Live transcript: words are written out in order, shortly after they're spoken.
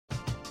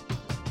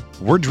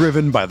We're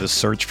driven by the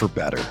search for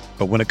better.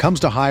 But when it comes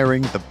to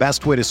hiring, the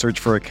best way to search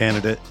for a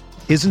candidate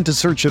isn't to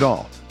search at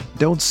all.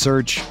 Don't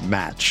search,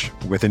 match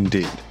with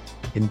Indeed.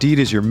 Indeed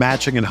is your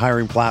matching and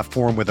hiring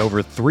platform with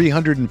over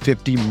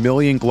 350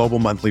 million global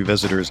monthly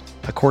visitors,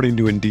 according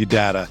to Indeed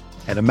data,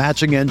 and a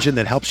matching engine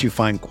that helps you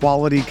find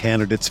quality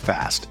candidates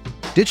fast.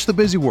 Ditch the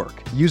busy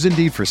work. Use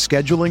Indeed for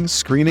scheduling,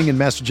 screening, and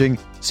messaging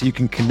so you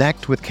can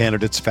connect with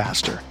candidates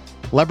faster.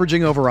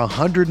 Leveraging over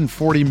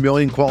 140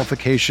 million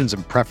qualifications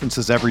and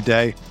preferences every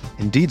day,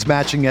 Indeed's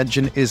matching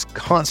engine is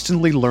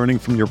constantly learning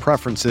from your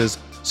preferences,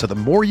 so the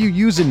more you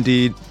use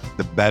Indeed,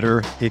 the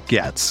better it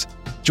gets.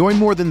 Join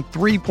more than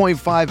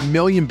 3.5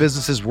 million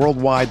businesses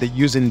worldwide that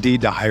use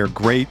Indeed to hire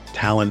great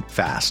talent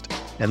fast.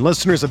 And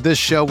listeners of this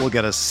show will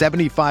get a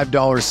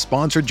 $75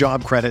 sponsored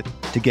job credit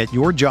to get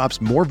your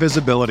jobs more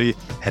visibility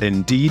at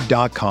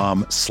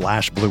Indeed.com/Blue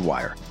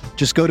Wire.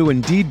 Just go to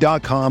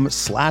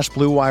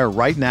Indeed.com/Blue Wire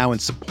right now and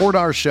support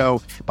our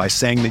show by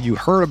saying that you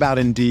heard about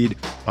Indeed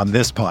on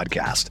this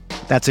podcast.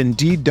 That's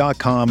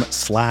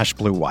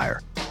Indeed.com/Blue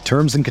Wire.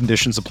 Terms and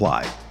conditions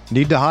apply.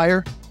 Need to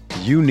hire?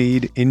 You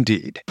need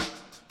Indeed.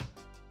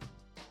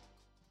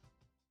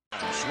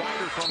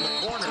 Swider from the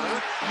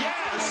corner.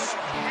 Yes!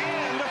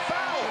 And a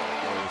foul!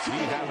 Or is he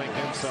having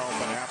himself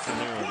an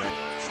afternoon?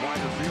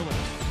 Swider feeling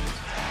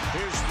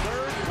his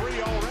third three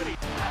already.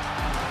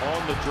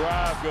 On the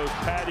drive goes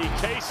Patty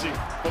Casey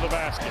for the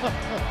basket.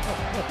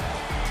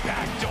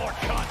 Backdoor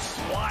cut.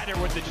 Swider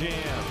with the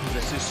jam.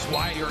 This is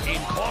Swider in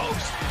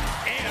close.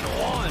 And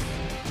one.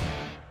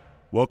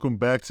 Welcome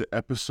back to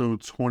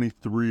episode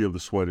 23 of the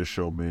Swider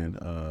Show, man.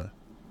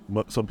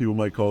 Some people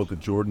might call it the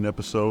Jordan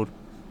episode.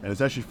 And it's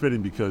actually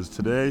fitting because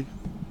today,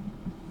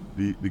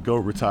 the GOAT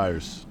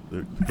retires.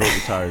 The GOAT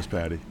retires,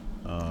 Patty.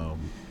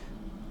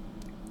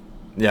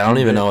 Yeah, I don't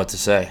even know what to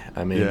say.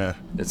 I mean, yeah.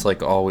 It's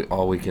like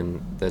all we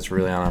can, that's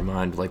really on our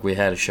mind. Like, we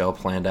had a show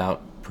planned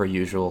out per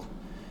usual,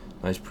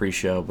 nice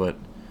pre-show, but,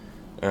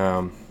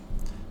 yeah,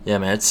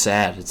 man, it's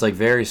sad. It's, like,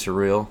 very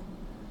surreal,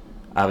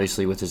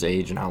 obviously, with his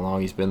age and how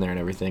long he's been there and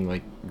everything.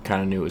 Like,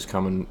 kind of knew it was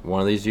coming one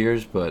of these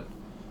years, but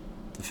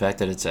the fact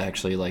that it's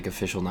actually, like,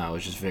 official now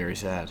is just very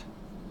sad.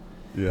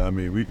 Yeah, I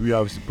mean, we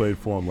obviously played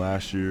for him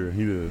last year, and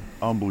he did an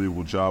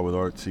unbelievable job with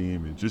our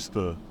team, and just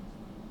the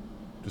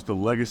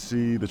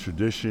legacy, the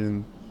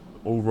tradition,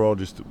 overall,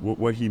 just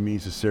what he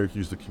means to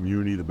Syracuse, the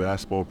community, the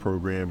basketball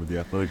program, the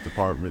athletic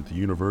department, the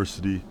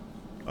university.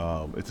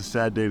 It's a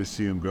sad day to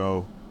see him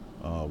go.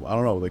 I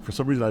don't know, like, for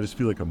some reason I just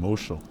feel like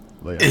emotional.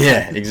 Like,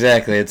 yeah,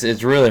 exactly.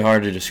 It's really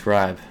hard to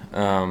describe.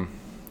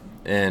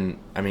 And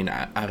I mean,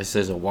 obviously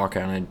as a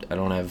walk-on, I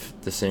don't have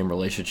the same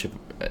relationship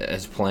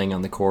as playing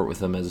on the court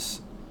with him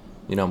as,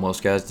 you know,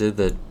 most guys did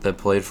that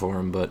played for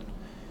him, but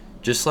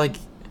just like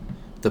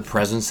the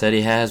presence that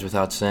he has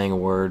without saying a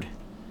word,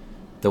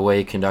 the way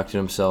he conducted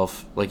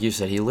himself, like you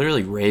said, he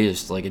literally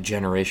raised like a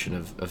generation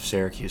of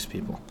Syracuse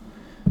people.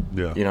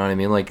 Yeah. You know what I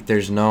mean? Like,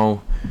 there's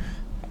no,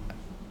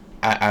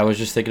 I was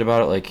just thinking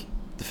about it, like,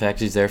 the fact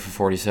he's there for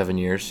 47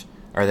 years.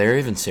 Are there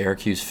even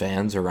Syracuse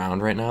fans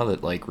around right now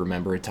that, like,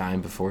 remember a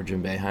time before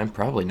Jim Boeheim?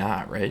 Probably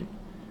not, right?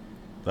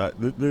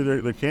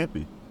 There can't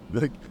be.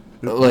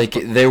 Like,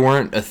 they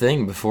weren't a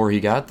thing before he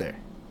got there.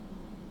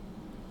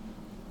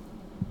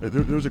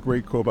 There was a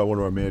great quote by one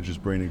of our managers,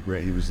 Brandon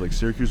Grant. He was like,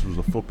 Syracuse was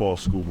a football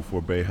school before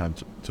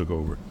Boeheim took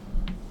over.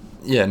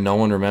 Yeah, no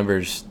one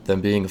remembers them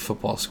being a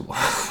football school.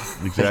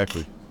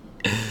 Exactly.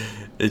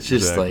 It's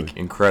just, like,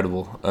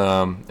 incredible.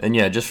 And,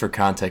 yeah, just for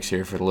context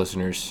here for the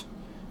listeners,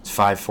 it's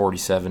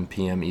 5:47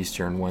 p.m.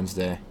 Eastern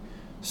Wednesday.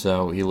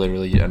 So he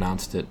literally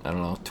announced it, I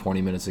don't know,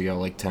 20 minutes ago,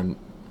 like 10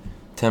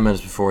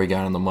 minutes before he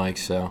got on the mic.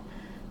 So,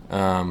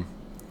 yeah,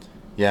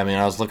 I mean,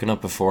 I was looking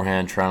up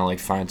beforehand, trying to, like,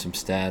 find some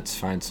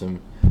stats,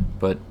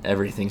 but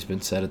everything's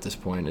been said at this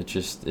point. It's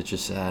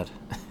just sad.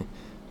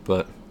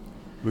 But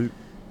so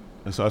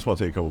I just want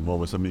to take a couple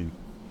moments. I mean,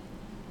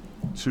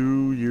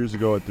 2 years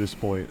ago at this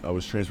point, I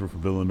was transferred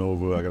from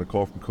Villanova. I got a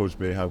call from Coach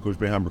Boeheim. Coach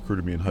Boeheim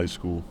recruited me in high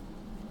school,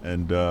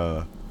 and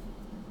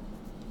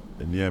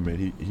yeah,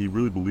 man, he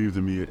really believed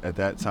in me at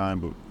that time.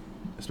 But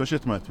especially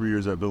after my 3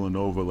 years at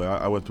Villanova, like,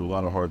 I went through a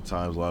lot of hard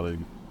times, a lot of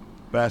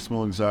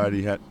basketball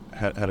anxiety.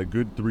 Had a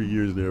good 3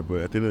 years there,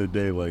 but at the end of the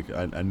day, like,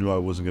 I knew I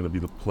wasn't going to be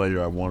the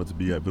player I wanted to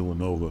be at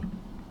Villanova.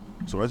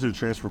 So as a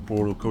transfer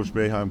portal, Coach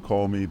Boeheim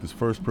called me. This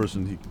first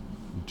person,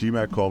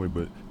 GMAC called me,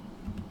 but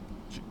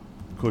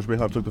Coach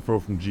Boeheim took the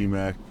phone from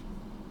GMAC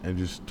and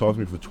just talked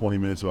to me for 20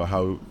 minutes about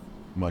how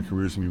my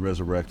career is going to be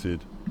resurrected,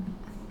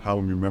 how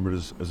I'm remembered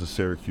as a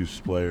Syracuse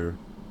player,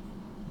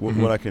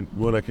 what I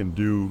can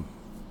do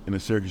in a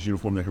Syracuse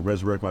uniform that can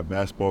resurrect my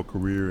basketball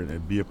career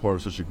and be a part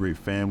of such a great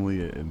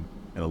family and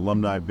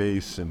alumni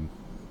base, and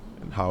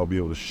how I'll be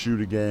able to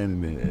shoot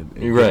again and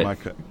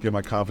get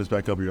my confidence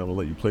back up. You're able to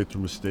let you play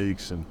through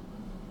mistakes, and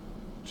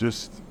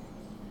just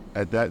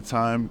at that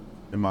time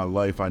in my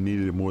life, I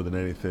needed it more than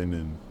anything,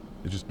 and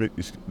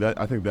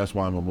I think that's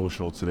why I'm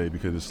emotional today,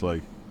 because it's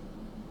like,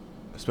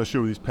 especially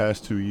over these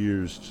past 2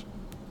 years,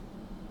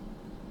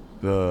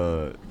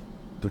 the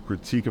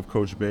critique of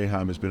Coach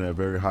Boeheim has been at a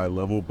very high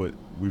level, but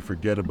we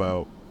forget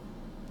about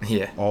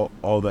Yeah.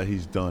 all that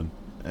he's done.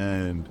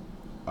 And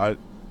I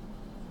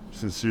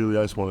sincerely,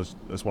 I just want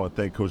to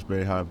thank Coach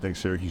Boeheim, thank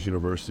Syracuse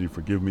University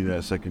for giving me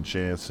that second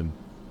chance. And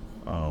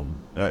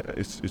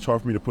it's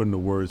hard for me to put into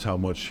words how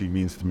much he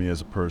means to me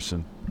as a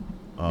person.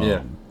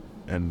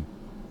 And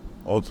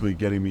ultimately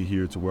getting me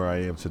here to where I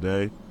am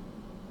today.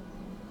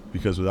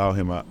 Because without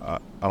him, I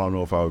don't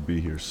know if I would be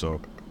here. So,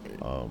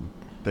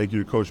 thank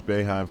you to Coach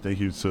Boeheim. Thank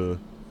you to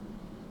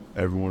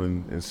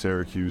everyone in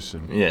Syracuse.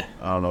 And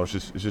I don't know.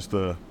 It's just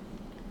a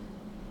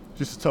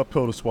tough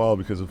pill to swallow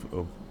because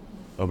of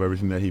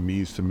everything that he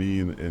means to me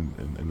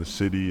and the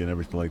city and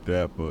everything like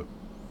that. But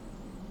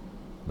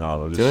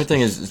no, the other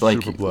thing is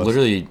like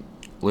literally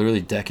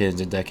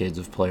decades and decades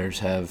of players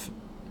have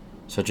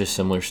such a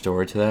similar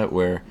story to that,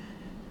 where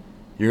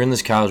you're in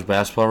this college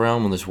basketball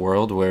realm, in this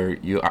world where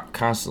you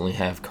constantly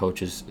have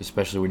coaches,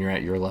 especially when you're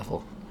at your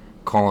level,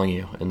 calling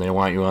you, and they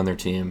want you on their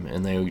team,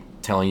 and they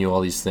telling you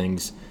all these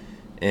things.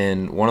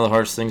 And one of the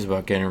hardest things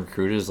about getting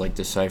recruited is like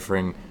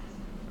deciphering,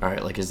 all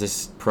right, like, is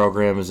this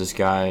program, is this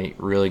guy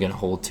really going to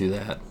hold to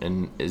that?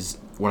 And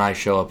when I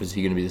show up, is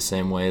he going to be the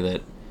same way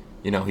that,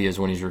 he is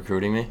when he's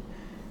recruiting me?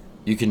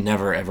 You can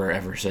never, ever,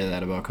 ever say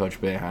that about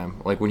Coach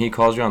Boeheim. Like, when he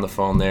calls you on the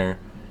phone there,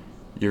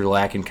 you're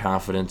lacking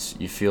confidence.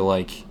 You feel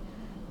like,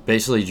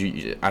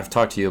 basically, I've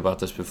talked to you about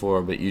this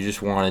before, but you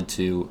just wanted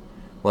to,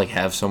 like,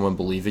 have someone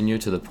believe in you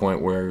to the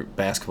point where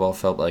basketball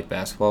felt like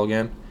basketball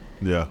again.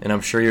 Yeah. And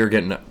I'm sure you're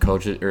getting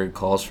coaches or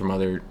calls from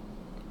other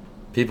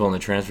people in the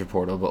transfer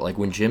portal, but like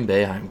when Jim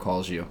Boeheim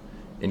calls you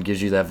and gives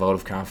you that vote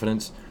of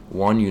confidence,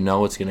 one,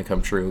 it's going to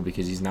come true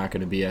because he's not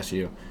going to BS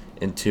you,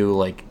 and two,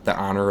 like, the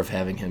honor of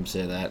having him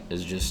say that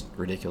is just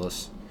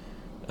ridiculous.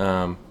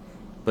 But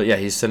yeah,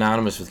 he's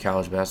synonymous with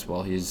college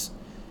basketball. It's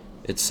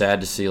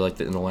sad to see, like,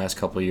 in the last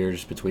couple of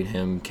years between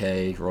him,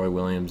 Kay, Roy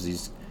Williams,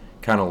 these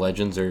kind of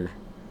legends are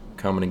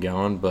coming and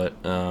going.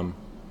 But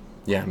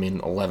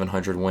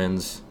 1,100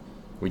 wins.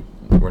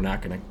 We're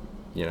not going to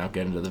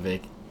get into the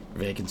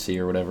vacancy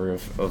or whatever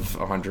of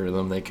 100 of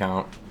them they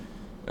count.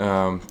 The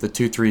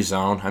 2-3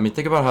 zone. I mean,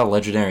 think about how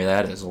legendary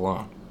that is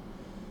alone.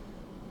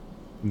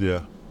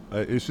 Yeah,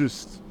 it's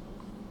just,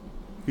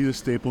 he's a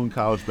staple in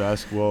college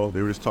basketball.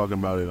 They were just talking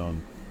about it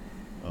on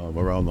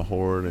Around the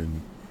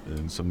Horn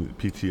and some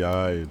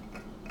PTI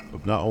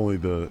of not only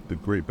the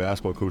great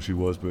basketball coach he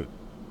was, but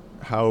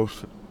how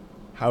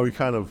he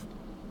kind of,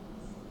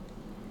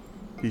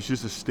 he's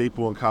just a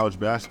staple in college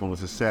basketball.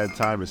 It's a sad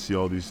time to see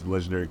all these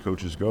legendary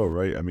coaches go,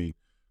 right? I mean,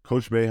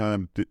 Coach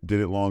Boeheim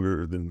did it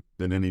longer than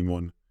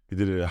anyone. He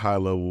did it at a high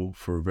level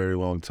for a very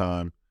long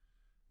time.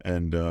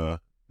 And,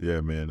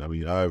 yeah, man, I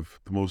mean, I have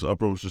the most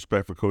utmost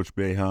respect for Coach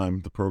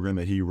Boeheim, the program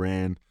that he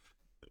ran,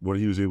 what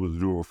he was able to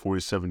do over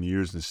 47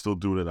 years, and still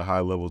do it at a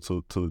high level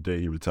till the day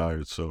he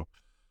retired. So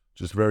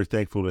just very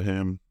thankful to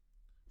him,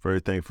 very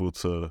thankful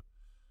to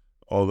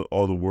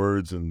all the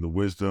words and the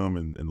wisdom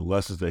and the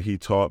lessons that he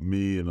taught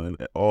me and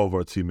all of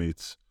our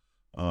teammates,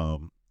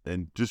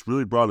 and just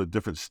really brought a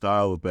different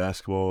style of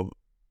basketball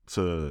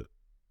to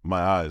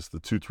my eyes. The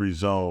 2-3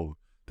 zone,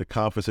 the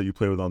confidence that you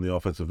play with on the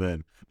offensive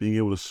end, being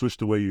able to switch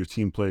the way your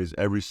team plays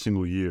every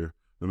single year,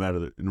 no matter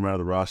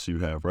the roster you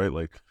have, right?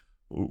 Like,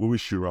 we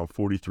shoot around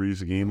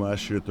 43s a game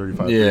last year,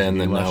 35. Yeah, and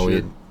then now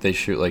they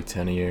shoot like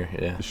 10 a year.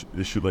 Yeah,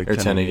 they shoot like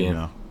 10 a game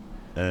now.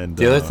 And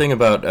the other thing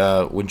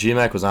about when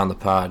GMAC was on the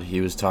pod,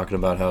 he was talking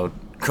about how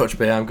Coach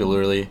Boeheim could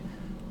literally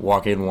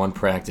walk in one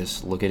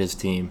practice, look at his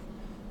team,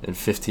 and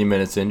 15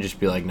 minutes in, just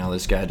be like, "No,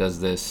 this guy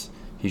does this.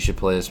 He should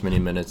play this many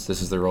minutes.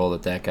 This is the role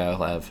that guy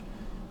will have."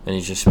 And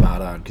he's just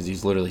spot on because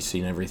he's literally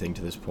seen everything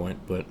to this point.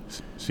 But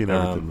seen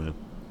everything, man.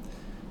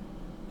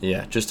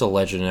 Yeah, just a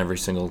legend in every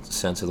single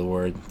sense of the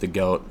word. The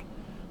GOAT.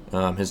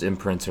 His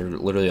imprints are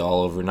literally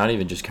all over, not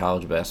even just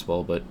college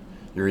basketball, but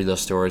you read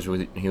those stories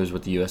where he was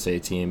with the USA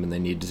team and they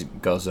needed to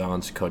go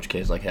zones. Coach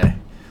K's like, hey,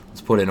 let's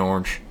put in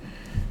orange.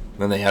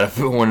 And then they had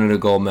to win a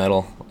gold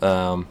medal.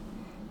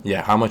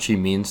 How much he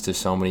means to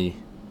so many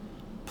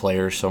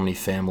players, so many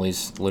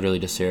families, literally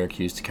to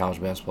Syracuse, to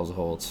college basketball as a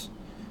whole. It's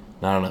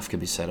not enough could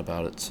be said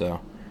about it.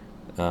 So,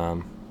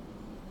 I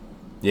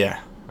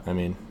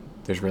mean,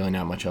 there's really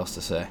not much else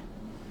to say.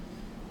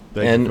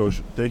 Thank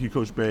you,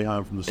 Coach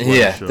Boeheim from the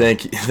Sweat Show.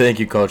 Thank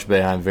you, Coach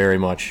Boeheim, very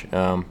much.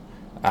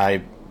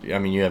 I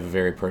mean, you have a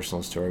very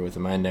personal story with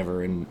him. I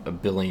never in a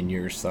billion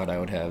years thought I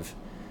would have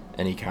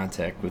any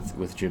contact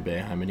with Jim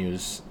Boeheim, and he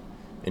was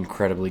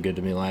incredibly good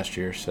to me last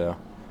year. So,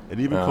 and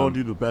even called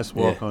you the best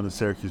walk-on in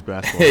Syracuse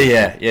basketball.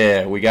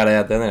 yeah, we got to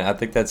add that in. I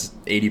think that's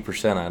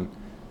 80% on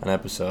an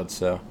episode.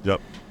 So, yep.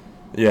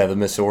 Yeah, the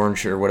Miss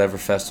Orange or whatever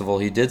festival,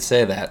 he did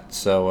say that.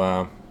 So,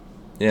 I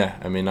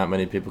mean, not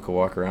many people could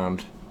walk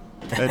around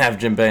and have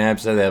Jim Boeheim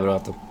say that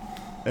about them.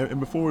 And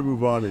before we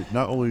move on,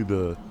 not only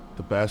the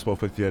basketball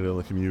effect he had on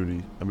the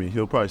community, I mean,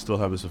 he'll probably still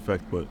have this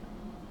effect, but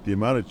the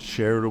amount of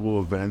charitable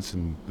events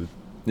and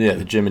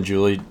the Jim and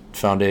Julie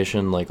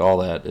Foundation, like all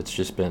that, it's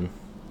just been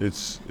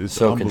it's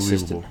so unbelievable.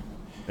 consistent.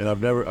 And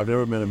I've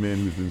never met a man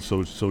who's been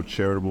so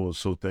charitable and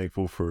so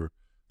thankful for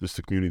just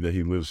the community that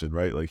he lives in,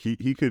 right? Like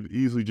he could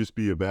easily just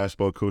be a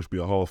basketball coach, be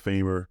a Hall of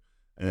Famer,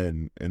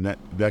 and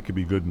that could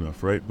be good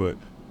enough, right? But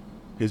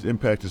his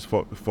impact is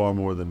far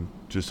more than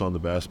just on the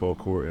basketball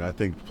court. And I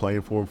think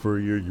playing for him for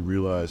a year, you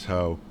realize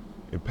how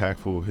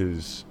impactful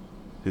his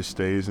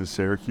stays in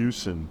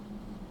Syracuse and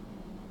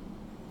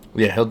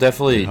he'll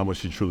definitely how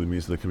much he truly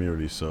means to the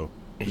community. So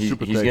he's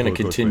going to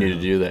continue to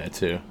do that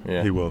too.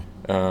 Yeah, he will.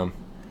 What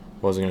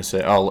was I going to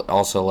say?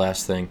 Also,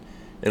 last thing,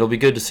 it'll be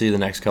good to see the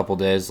next couple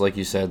days. Like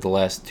you said, the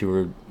last 2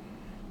 or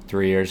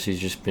 3 years, he's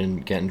just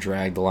been getting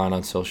dragged a lot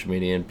on social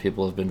media, and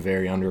people have been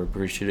very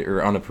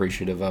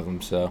unappreciative of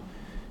him. So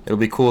it'll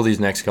be cool these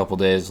next couple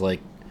days. Like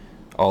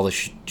all the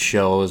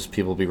shows,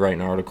 people will be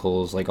writing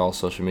articles. Like all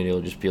social media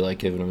will just be like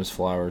giving him his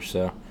flowers.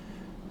 So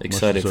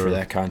excited for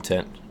that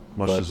content.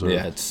 Much deserved.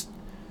 Yeah, it's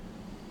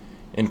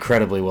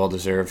incredibly well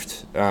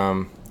deserved.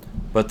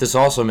 But this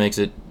also makes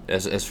it,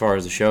 as far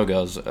as the show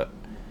goes,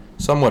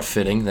 somewhat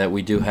fitting that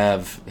we do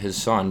have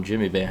his son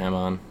Jimmy Boeheim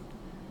on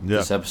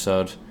this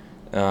episode.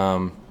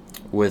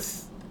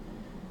 This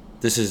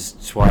is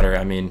Swider.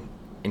 I mean,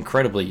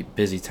 incredibly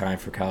busy time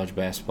for college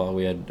basketball.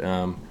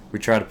 We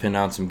tried to pin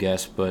down some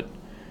guests, but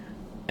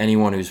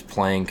anyone who's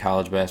playing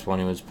college basketball,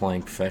 anyone who's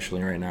playing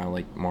professionally right now,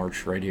 like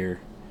March right here,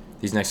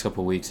 these next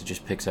couple of weeks, it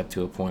just picks up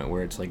to a point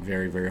where it's like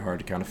very, very hard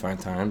to kind of find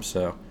time.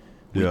 So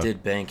we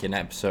did bank an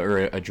episode or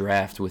a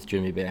draft with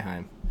Jimmy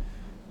Boeheim.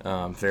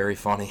 Very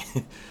funny,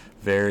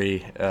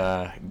 very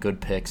good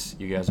picks.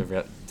 You guys are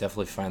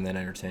definitely find that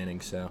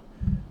entertaining. So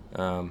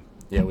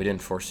we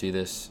didn't foresee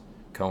this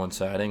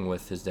coinciding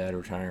with his dad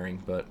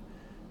retiring, but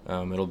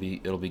it'll be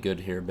good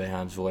to hear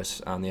Boeheim's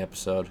voice on the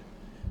episode.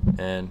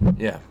 And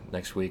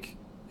next week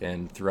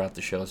and throughout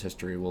the show's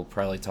history, we'll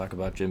probably talk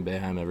about Jim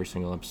Boeheim every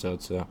single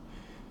episode. So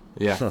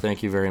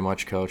thank you very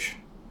much, Coach,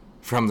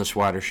 from the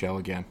Swider Show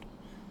again.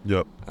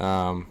 Yep.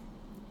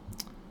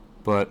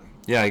 But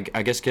I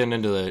guess getting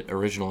into the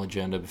original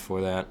agenda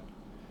before that.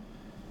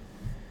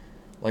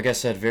 Like I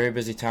said, very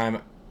busy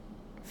time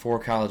for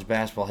college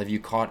basketball. Have you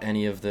caught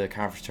any of the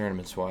conference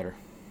tournaments, Swider?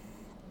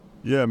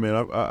 Yeah,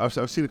 man. I've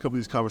seen a couple of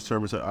these conference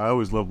tournaments. I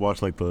always love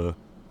watching like the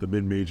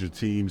mid-major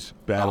teams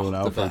battling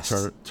out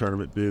for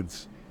tournament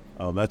bids.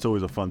 That's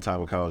always a fun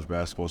time with college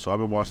basketball. So I've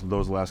been watching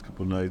those the last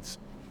couple of nights.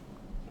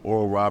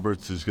 Oral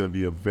Roberts is going to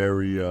be a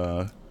very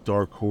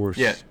dark horse.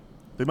 Yeah.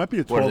 They might be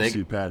a 12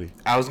 seed, Patty.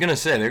 I was going to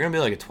say, they're going to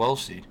be like a 12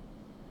 seed.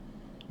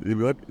 They're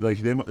probably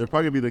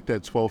going to be like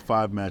that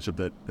 12-5 matchup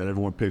that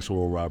everyone picks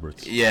Oral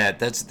Roberts. Yeah,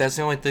 that's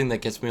the only thing that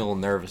gets me a little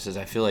nervous is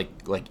I feel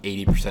like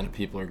 80% of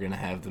people are going to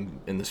have them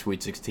in the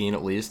Sweet 16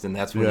 at least, and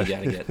that's when you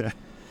got to get.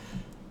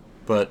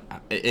 But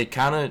it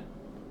kind of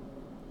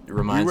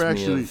reminds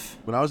me of...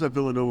 When I was at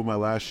Villanova my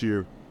last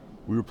year,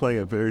 we were playing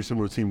a very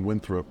similar team,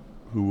 Winthrop,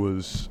 who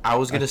was... I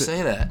was going to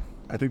say that.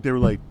 I think they were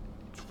like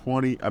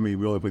 20... I mean,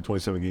 we only played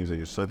 27 games that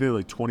year, so I think they were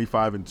like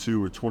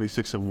 25-2 or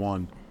 26-1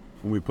 when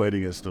we played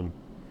against them.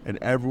 And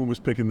everyone was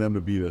picking them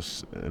to beat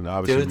us. And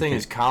obviously, the other thing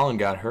is Colin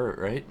got hurt,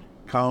 right?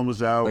 Colin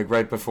was out. Like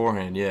right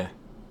beforehand, yeah.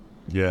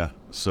 Yeah.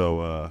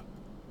 So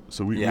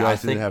we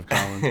obviously didn't have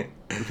Colin.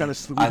 We kind of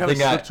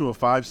slipped to a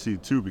 5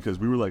 seed too because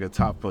we were like a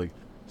top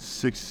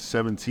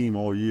 6-7 team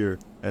all year,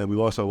 and we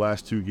lost our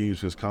last 2 games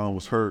because Colin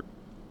was hurt.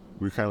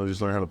 We kind of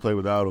just learned how to play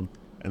without him,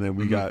 and then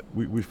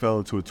we fell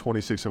into a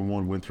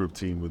 26-1 Winthrop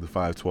team with a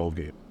 5-12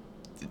 game.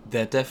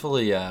 That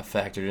definitely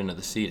factored into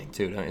the seeding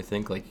too, don't you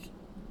think? Like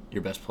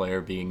your best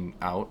player being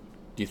out.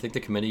 Do you think the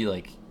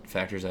committee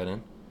factors that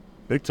in?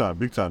 Big time,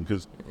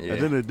 because at the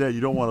end of the day, you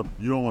don't want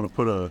to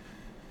put a.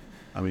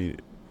 I mean,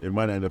 it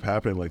might end up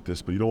happening like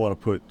this, but you don't want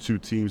to put 2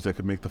 teams that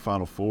could make the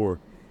Final Four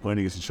playing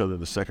against each other in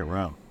the second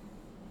round.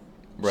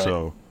 Right.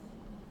 So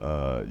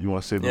you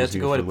want to save those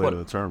games for later in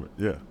the tournament.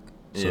 Yeah.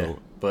 So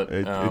but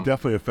it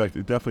definitely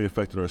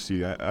affected our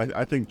seed.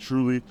 I think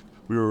truly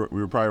we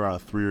were probably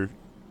around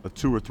a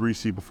 2 or 3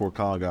 seed before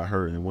Colin got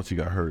hurt, and once he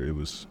got hurt, it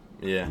was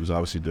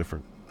obviously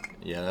different.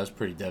 Yeah, that was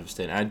pretty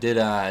devastating. I did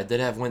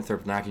have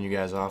Winthrop knocking you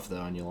guys off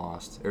though, and you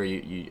lost. Or I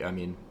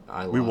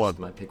lost. We won.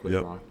 My pick was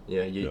wrong.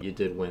 Yeah, you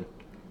did win.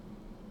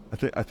 I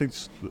think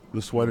the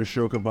Swider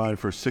Show combined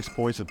for 6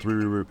 points and 3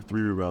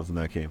 rebounds in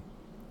that game.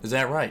 Is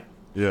that right?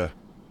 Yeah.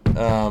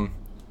 How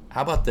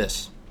about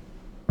this?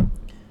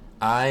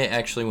 I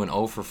actually went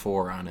 0 for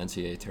 4 on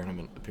NCAA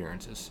tournament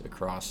appearances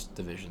across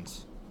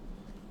divisions.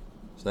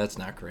 So that's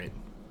not great.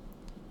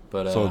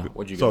 But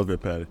what'd you get? It's all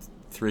good, Patty.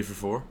 3 for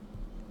 4?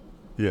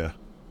 Yeah.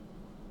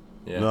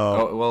 Yeah.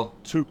 No. Oh, well,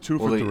 2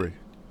 for 3.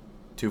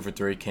 2 for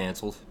 3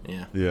 canceled.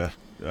 Yeah. Yeah.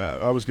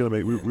 I was gonna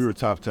make. We were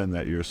top 10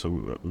 that year,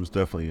 so it was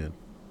definitely in.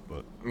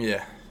 But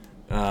yeah.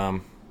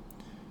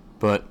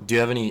 But do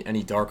you have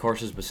any dark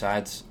horses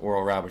besides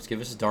Oral Roberts?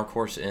 Give us a dark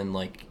horse in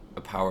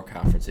a power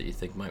conference that you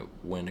think might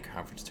win a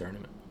conference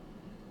tournament.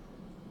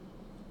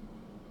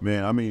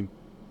 Man, I mean,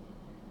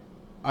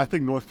 I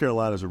think North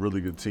Carolina's a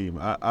really good team.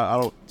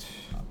 I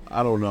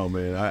don't know,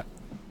 man.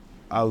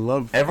 I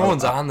love.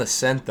 Everyone's on the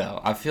scent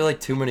though. I feel like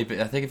too many.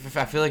 I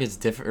feel like it's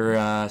different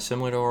or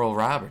similar to Oral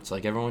Roberts.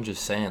 Like everyone's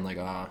just saying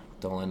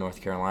don't let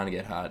North Carolina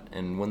get hot.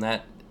 And when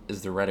that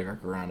is the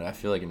rhetoric around it, I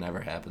feel like it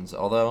never happens.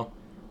 Although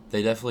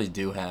they definitely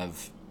do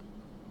have.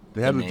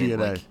 They have the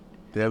DNA.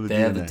 They have the They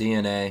DNA. have the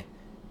DNA.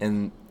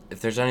 And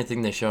if there's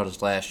anything they showed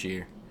us last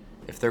year,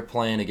 if they're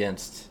playing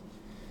against,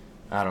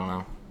 I don't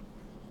know,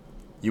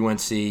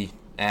 UNC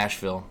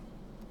Asheville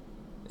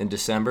in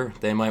December,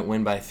 they might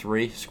win by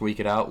 3, squeak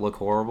it out, look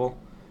horrible.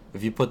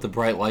 If you put the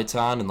bright lights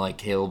on and like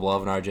Caleb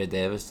Love and RJ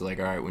Davis, they're like,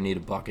 all right, we need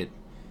a bucket.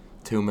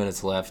 2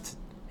 minutes left,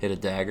 hit a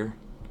dagger.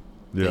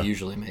 Yeah. They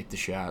usually make the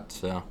shot.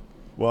 So,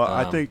 well,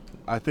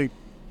 I think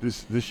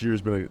this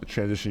year's been a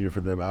transition year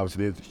for them.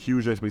 Obviously, they had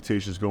huge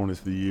expectations going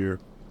into the year.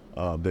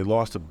 They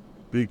lost a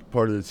big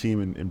part of the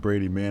team in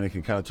Brady Manick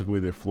and kind of took away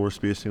their floor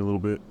spacing a little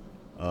bit.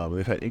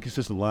 They've had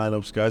inconsistent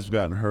lineups. Guys have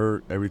gotten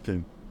hurt,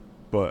 everything.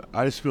 But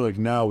I just feel like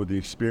now with the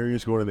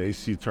experience going to the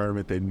ACC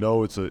tournament, they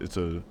know it's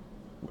a.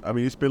 I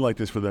mean, it's been like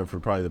this for them for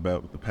probably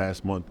about the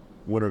past month,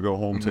 win or go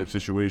home type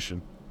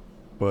situation.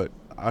 But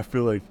I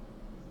feel like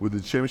with the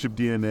championship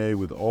DNA,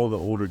 with all the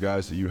older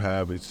guys that you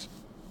have, it's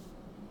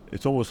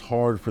almost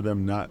hard for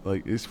them not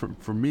like. It's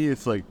for me,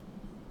 it's like.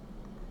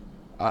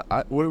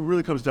 What it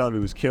really comes down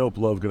to is Caleb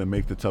Love going to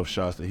make the tough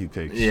shots that he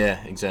takes.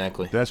 yeah,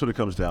 exactly. That's what it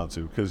comes down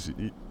to. Because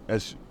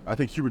as I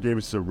think Hubert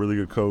Davis is a really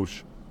good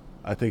coach.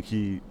 I think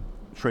he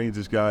trains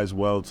his guys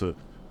well to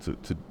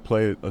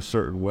play a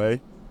certain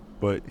way.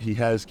 But he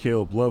has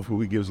Caleb Love,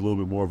 who he gives a little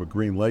bit more of a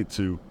green light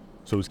to.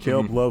 So is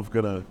Caleb Love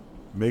going to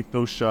make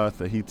those shots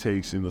that he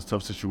takes in those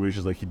tough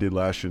situations like he did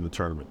last year in the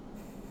tournament?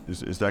 Is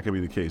that going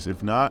to be the case?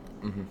 If not,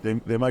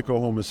 they might go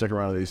home in the second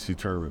round of the ACC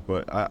tournament.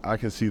 But I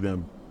can see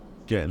them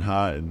getting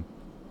hot and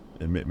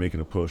making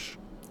a push.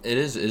 It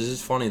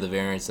is funny the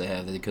variance they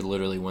have. They could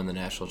literally win the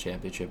national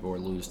championship or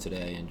lose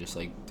today, and just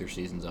like their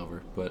season's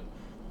over. But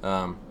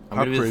I'm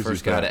gonna be the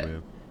first guy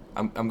to.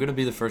 I'm gonna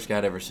be the first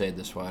guy to ever say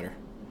this, Swider.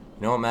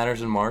 You know what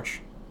matters in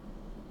March?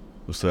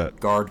 What's that?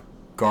 Guard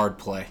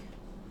play.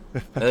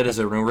 That is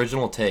an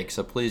original take.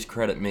 So please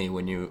credit me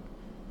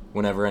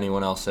whenever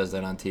anyone else says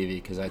that on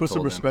TV, because I put told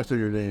some respect in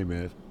your name,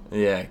 man.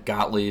 Yeah,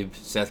 Gottlieb,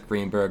 Seth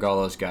Greenberg,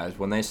 all those guys.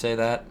 When they say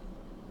that,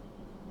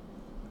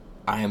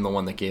 I am the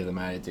one that gave them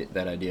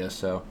that idea.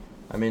 So,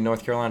 I mean,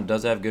 North Carolina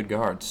does have good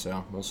guards,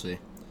 so we'll see.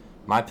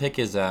 My pick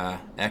is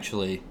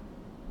actually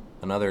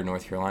another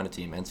North Carolina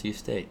team, NC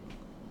State.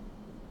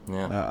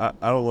 Yeah.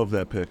 I don't love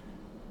that pick.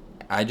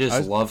 I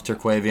love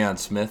Terquavion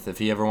Smith. If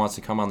he ever wants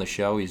to come on the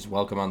show, he's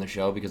welcome on the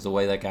show, because the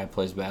way that guy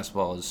plays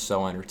basketball is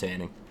so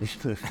entertaining.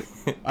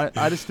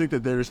 I just think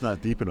that they're just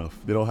not deep enough.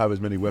 They don't have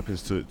as many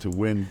weapons to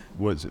win,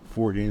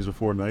 4 games of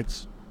 4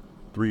 nights?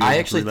 3 games I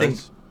actually think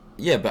nights?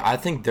 Yeah, but I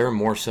think they're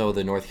more so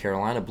the North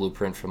Carolina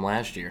blueprint from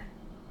last year.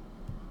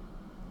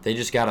 They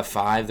just got a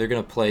 5. They're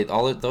going to play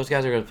those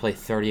guys are going to play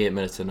 38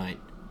 minutes a night.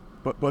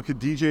 But could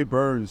DJ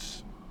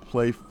Burns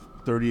play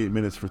 38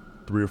 minutes for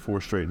 3 or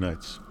 4 straight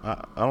nights? I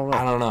don't know.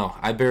 I don't know.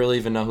 I barely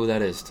even know who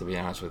that is, to be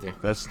honest with you.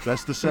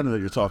 That's the center that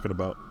you're talking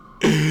about.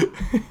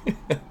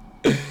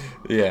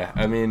 Yeah,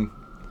 I mean,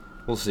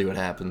 we'll see what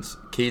happens.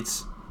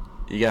 Keats,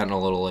 you got in a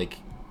little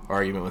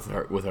argument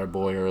with our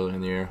boy earlier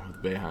in the year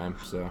with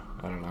Boeheim, so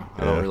I don't know.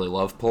 I don't really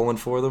love pulling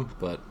for them,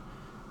 but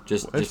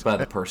just by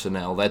the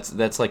personnel,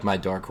 that's like my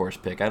dark horse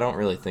pick. I don't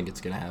really think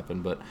it's going to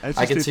happen, but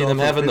I can see them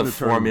having the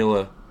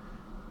formula.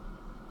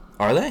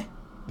 Are they?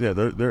 Yeah,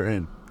 they're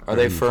in. Are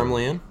they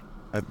firmly in?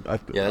 Yeah,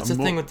 that's the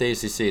thing with the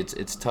ACC.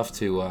 It's tough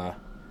to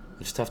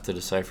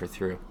decipher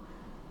through,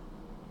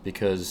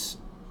 because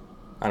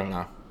I don't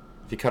know.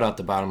 If you cut out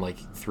the bottom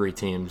 3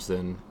 teams,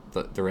 then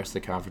the rest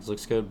of the conference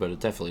looks good, but it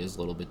definitely is a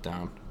little bit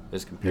down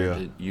as compared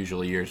to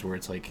usual years where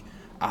it's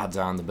odds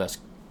on the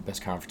best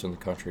conference in the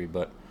country.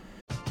 But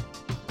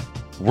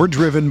we're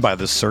driven by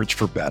the search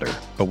for better,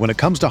 but when it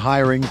comes to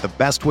hiring, the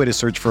best way to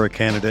search for a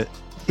candidate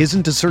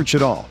isn't to search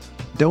at all.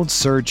 Don't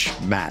search,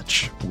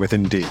 match with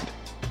Indeed.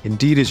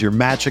 Indeed is your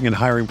matching and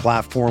hiring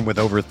platform with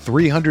over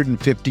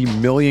 350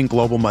 million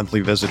global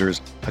monthly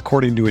visitors,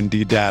 according to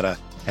Indeed data,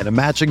 and a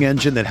matching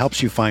engine that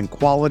helps you find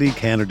quality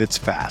candidates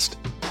fast.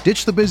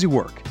 Ditch the busy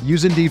work.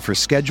 Use Indeed for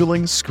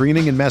scheduling,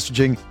 screening, and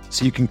messaging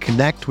so you can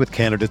connect with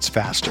candidates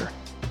faster.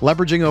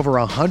 Leveraging over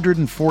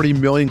 140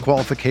 million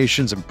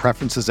qualifications and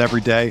preferences every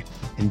day,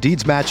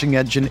 Indeed's matching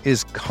engine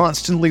is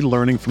constantly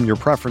learning from your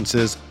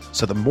preferences,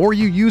 so the more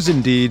you use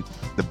Indeed,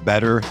 the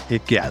better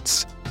it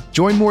gets.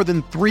 Join more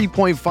than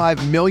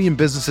 3.5 million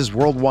businesses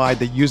worldwide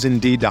that use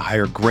Indeed to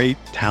hire great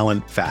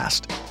talent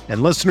fast.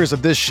 And listeners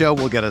of this show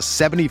will get a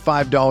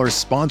 $75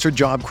 sponsored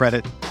job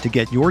credit to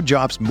get your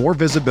jobs more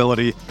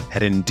visibility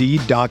at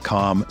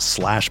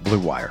Indeed.com/Blue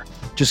Wire.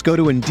 Just go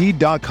to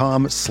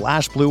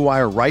Indeed.com/Blue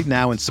Wire right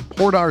now and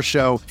support our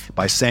show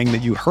by saying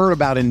that you heard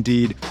about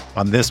Indeed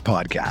on this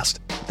podcast.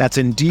 That's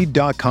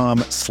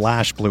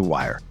Indeed.com/Blue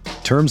Wire.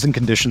 Terms and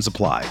conditions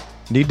apply.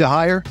 Need to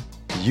hire?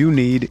 You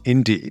need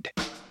Indeed.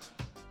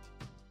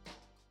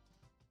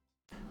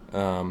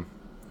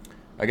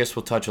 I guess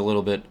we'll touch a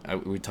little bit.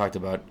 We talked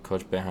about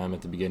Coach Boeheim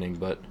at the beginning,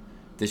 but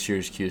this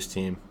year's Q's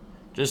team,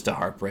 just a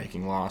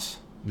heartbreaking loss.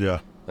 Yeah.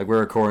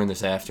 We're recording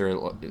this after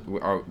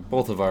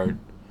both of our.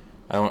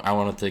 I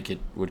don't think it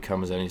would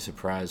come as any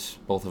surprise.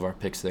 Both of our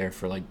picks there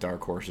for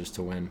dark horses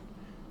to win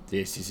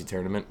the ACC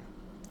tournament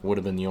would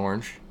have been the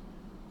Orange.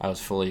 I was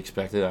fully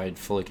expected. I had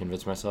fully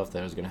convinced myself that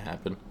it was going to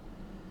happen.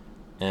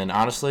 And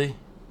honestly,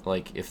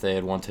 like, if they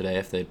had won today,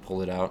 if they had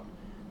pulled it out,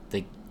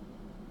 they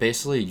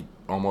basically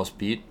almost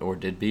beat or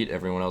did beat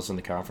everyone else in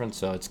the conference,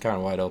 so it's kind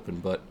of wide open,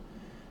 but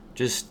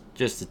just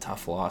a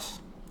tough loss.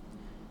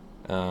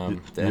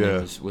 The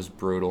ending was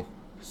brutal,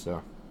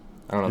 so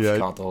I don't know if you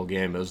caught the whole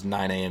game. It was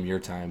 9 a.m. your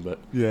time, but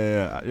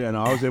yeah.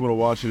 No, I was able to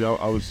watch it.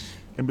 I was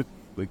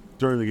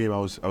during the game. I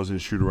was in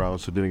shoot around,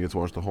 so didn't get to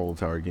watch the whole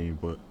entire game.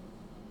 But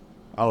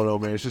I don't know,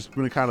 man. It's just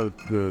been kind of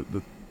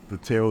the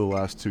tale of the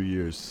last 2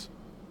 years.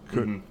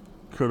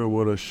 Coulda,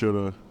 woulda,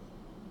 shoulda.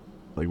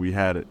 Like, we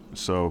had it.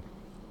 So,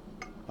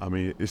 I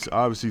mean, it's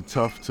obviously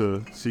tough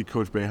to see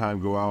Coach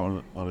Boeheim go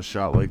out on a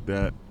shot like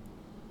that.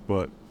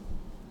 But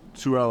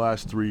 2 out of the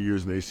last 3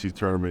 years in the ACC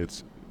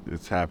tournament,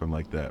 it's happened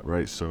like that,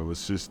 right? So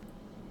it's just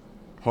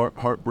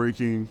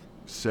heartbreaking,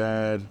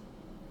 sad.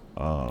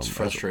 It's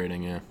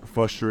frustrating, yeah.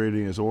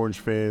 Frustrating as Orange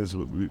fans.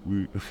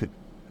 We've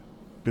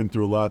been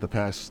through a lot the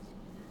past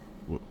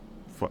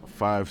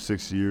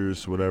 5-6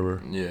 years,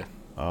 whatever. Yeah.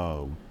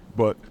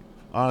 But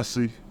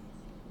honestly,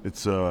 it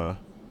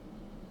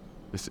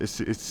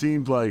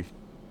seemed like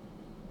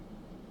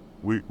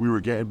we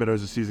were getting better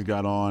as the season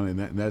got on,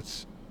 and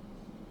that's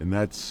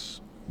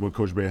what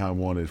Coach Boeheim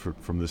wanted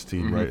from this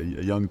team, right?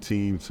 A young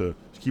team to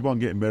keep on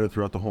getting better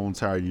throughout the whole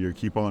entire year,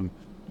 keep on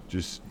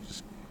just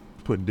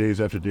putting days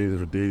after days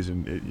after days,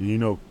 and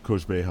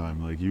Coach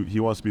Boeheim, like, he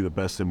wants to be the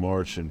best in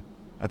March, and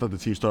I thought the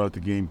team started the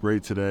game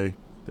great today.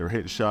 They were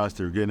hitting shots,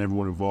 they were getting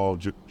everyone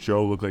involved.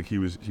 Joe looked like he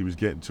was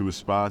getting to his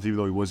spots, even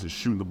though he wasn't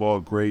shooting the ball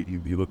great. He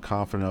looked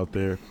confident out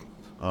there.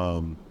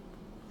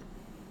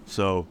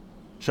 So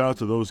shout out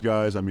to those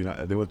guys. I mean,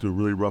 they went through a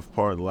really rough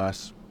part, the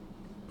last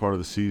part of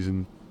the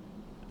season,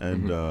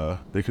 and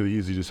they could have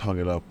easily just hung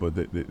it up, but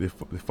they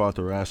fought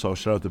their ass off.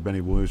 Shout out to Benny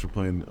Williams for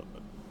playing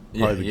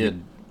probably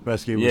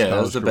best game of his college career. Yeah,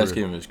 that was the best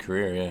game of his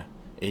career, yeah.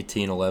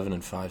 18, 11,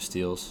 and 5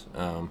 steals.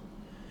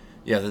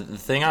 The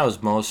thing I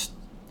was most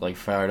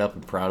fired up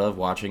and proud of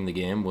watching the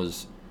game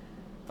was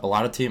a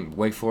lot of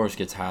Wake Forest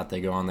gets hot,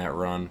 they go on that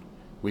run.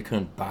 We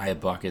couldn't buy a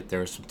bucket. There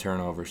were some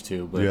turnovers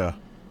too, but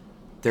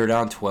they were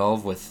down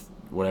 12 with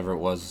whatever it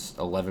was,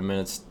 11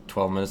 minutes,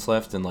 12 minutes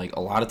left, and a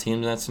lot of teams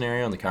in that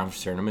scenario in the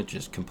conference tournament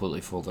just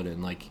completely folded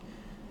in.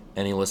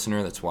 Any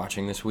listener that's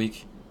watching this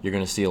week, you're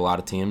going to see a lot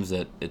of teams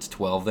that it's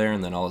 12 there,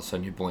 and then all of a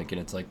sudden you blink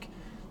and it's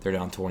they're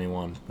down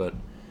 21. But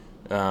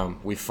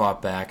we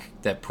fought back.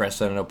 That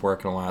press ended up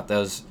working a lot. That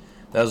was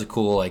a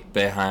cool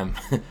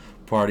Boeheim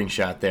parting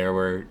shot there,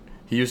 where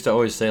he used to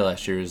always say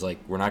last year, he was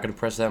we're not going to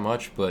press that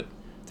much, but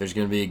there's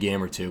going to be a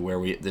game or two where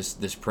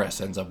this press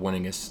ends up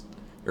winning us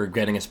or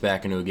getting us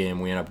back into a game.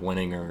 We end up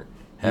winning or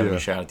having a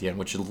shot at the end,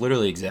 which is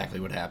literally exactly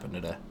what happened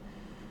today.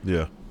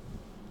 Yeah.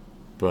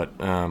 But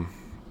I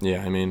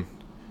mean,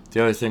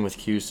 the other thing with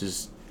Cuse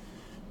is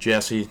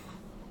Jesse,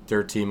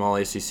 third team All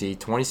ACC,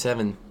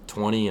 27,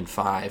 20, and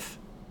 5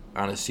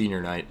 on a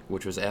senior night,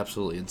 which was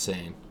absolutely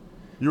insane.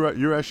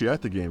 You're actually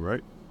at the game,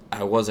 right?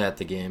 I was at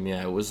the game,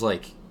 yeah. It was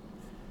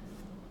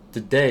the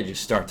day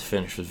just start to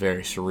finish was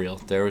very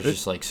surreal. There was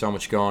just so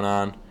much going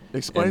on.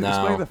 Explain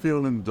the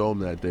feeling in the dome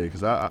that day,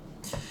 because I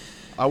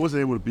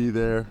wasn't able to be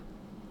there.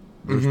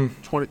 There's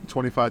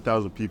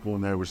 25,000 people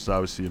in there, which is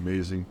obviously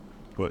amazing.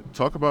 But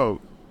talk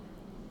about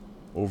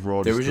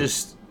overall. There was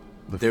just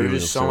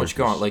so much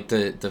going on.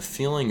 The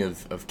feeling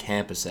of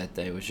campus that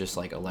day was just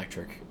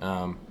electric.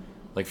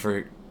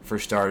 For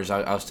starters,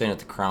 I was staying at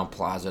the Crown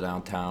Plaza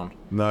downtown.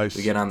 Nice.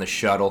 We get on the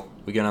shuttle.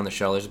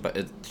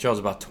 The shuttle's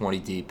about 20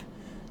 deep.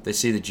 They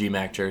see the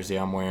GMAC jersey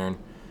I'm wearing.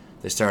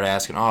 They start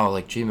asking,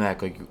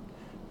 GMAC,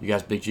 you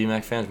guys big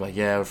GMAC fans? We're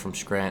yeah, we're from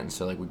Scranton,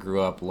 so we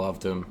grew up,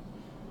 loved them,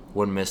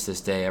 wouldn't miss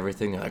this day,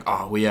 everything.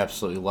 They're we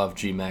absolutely love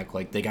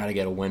GMAC. They got to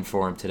get a win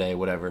for him today,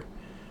 whatever.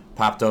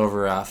 Popped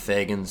over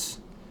Fagan's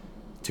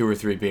 2 or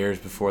 3 beers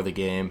before the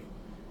game.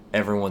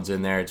 Everyone's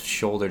in there. It's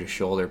shoulder to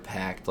shoulder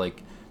packed.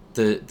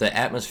 The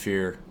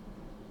atmosphere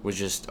was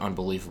just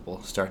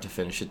unbelievable, start to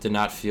finish. It did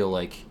not feel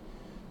like,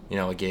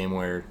 a game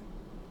where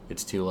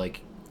it's too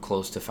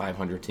close to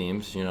 500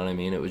 teams. You know what I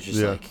mean? It was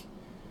just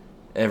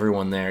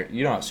everyone there.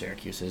 You know how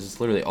Syracuse is.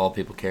 It's literally all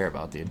people care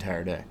about the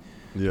entire day.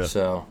 Yeah.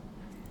 So,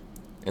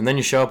 and then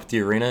you show up at the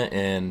arena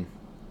and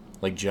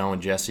Joe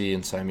and Jesse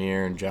and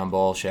Samir and John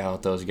Ball, shout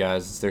out those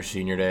guys. It's their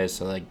senior day,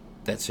 so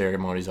that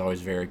ceremony is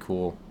always very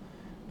cool.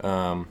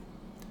 The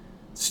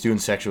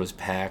student section was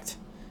packed.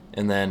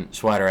 And then,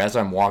 Swider, as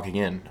I'm walking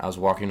in, I was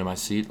walking to my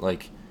seat,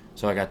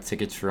 so I got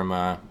tickets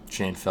from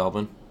Shane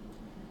Feldman.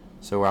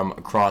 So I'm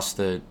across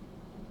the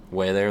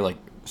way there,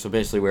 so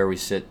basically where we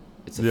sit,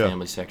 it's the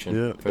family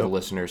section for the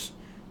listeners,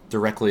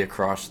 directly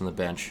across from the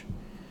bench.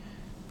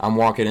 I'm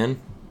walking in.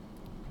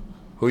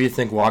 Who do you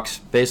think walks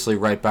basically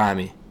right by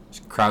me?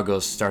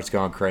 Crowd starts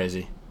going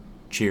crazy,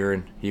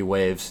 cheering. He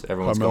waves.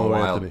 Everyone's going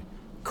wild.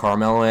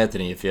 Carmelo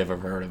Anthony, if you ever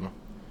heard of him.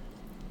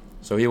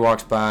 So he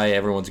walks by.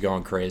 Everyone's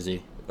going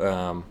crazy.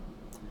 And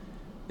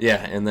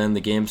then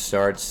the game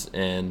starts,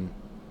 and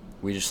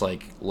we just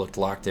looked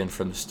locked in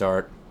from the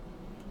start.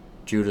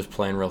 Judah's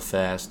playing real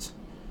fast.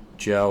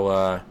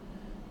 Joe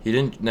he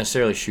didn't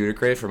necessarily shoot it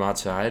great from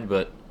outside,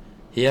 but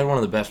he had one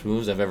of the best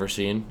moves I've ever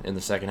seen in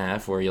the second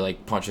half, where he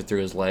like punched it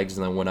through his legs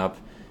and then went up.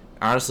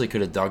 Honestly,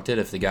 could have dunked it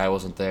if the guy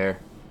wasn't there,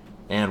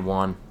 and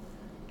won.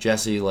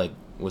 Jesse like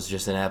was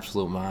just an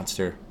absolute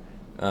monster.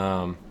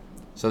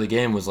 So the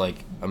game was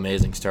like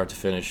amazing start to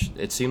finish.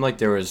 It seemed like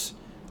there was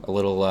a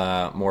little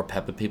more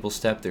pep at people's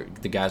step.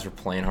 The guys were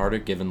playing harder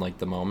given like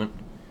the moment.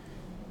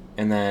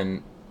 And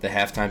then the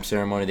halftime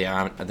ceremony, they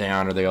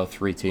honor the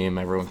 03 team.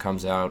 Everyone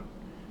comes out,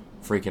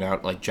 freaking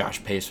out. Like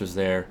Josh Pace was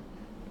there.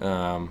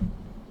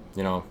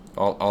 You know,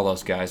 all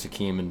those guys,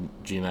 Hakeem and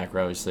G-Mac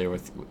were obviously there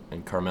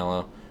and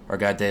Carmelo. Our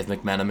guy Dave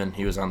McMenamin,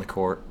 he was on the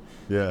court.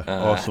 Yeah,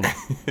 awesome.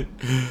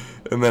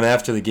 And then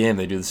after the game,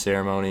 they do the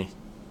ceremony.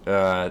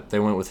 They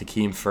went with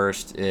Hakeem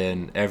first,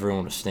 and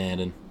everyone was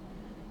standing.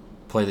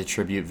 Play the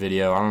tribute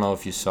video. I don't know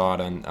if you saw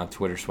it on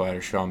Twitter,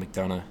 Swider, Sean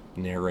McDonough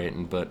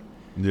narrating, but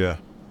yeah,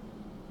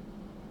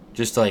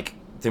 just like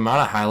the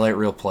amount of highlight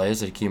reel plays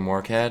that Hakeem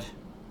Warwick had,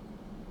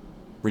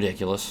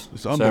 ridiculous.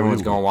 It's so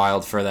everyone's going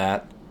wild for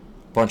that.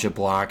 Bunch of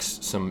blocks,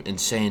 some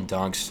insane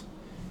dunks.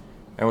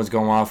 Everyone's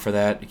going wild for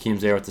that.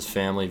 Hakeem's there with his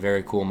family.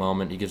 Very cool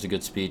moment. He gives a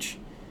good speech.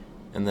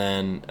 And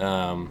then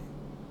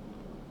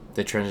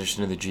they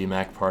transition to the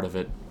GMAC part of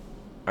it.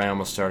 I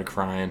almost started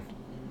crying.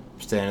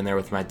 I'm standing there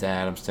with my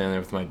dad. I'm standing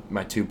there with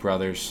my two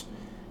brothers.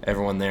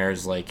 Everyone there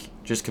is like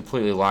just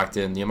completely locked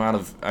in. The amount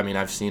of, I mean,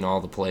 I've seen all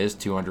the plays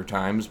 200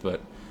 times, but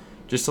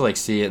just to like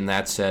see it in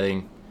that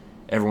setting,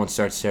 everyone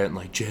starts chanting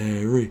like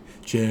Jerry,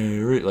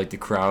 Jerry. Like the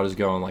crowd is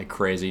going like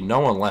crazy.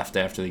 No one left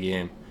after the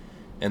game.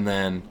 And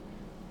then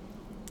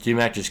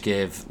GMAC just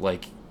gave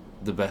like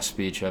the best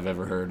speech I've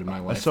ever heard in my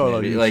life. I saw it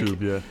on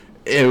YouTube, yeah.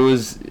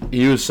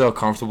 He was so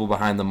comfortable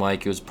behind the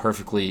mic. It was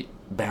perfectly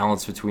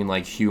balanced between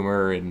like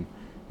humor and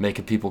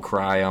making people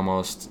cry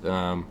almost.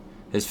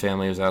 His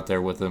family was out there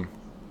with him,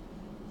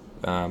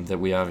 that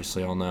we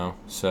obviously all know.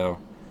 So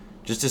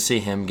just to see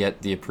him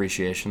get the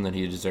appreciation that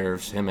he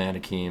deserves, him and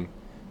Hakeem,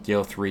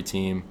 the 03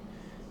 team.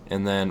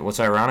 And then what's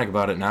ironic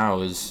about it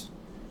now is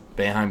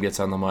Boeheim gets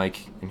on the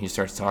mic and he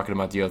starts talking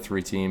about the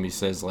 03 team. He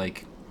says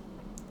like,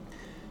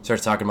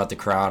 starts talking about the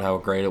crowd, how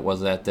great it was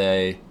that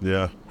day,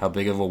 yeah, how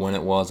big of a win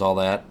it was, all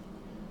that.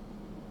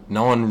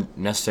 No one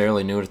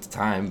necessarily knew it at the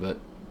time, but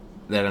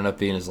that ended up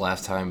being his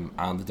last time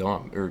on the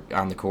dome or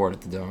on the court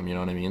at the dome. You know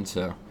what I mean?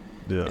 So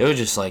yeah, it was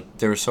just like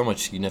there was so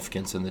much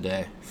significance in the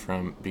day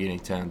from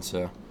beginning to end.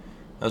 So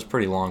that was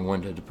pretty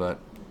long-winded,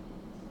 but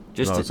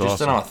just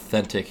awesome. An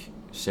authentic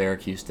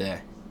Syracuse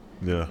day.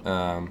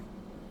 Yeah.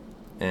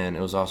 And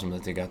it was awesome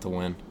that they got the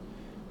win.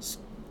 It's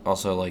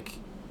also like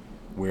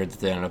weird that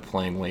they ended up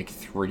playing Wake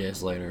 3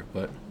 days later,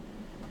 but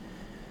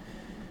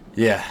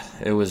yeah,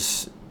 it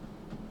was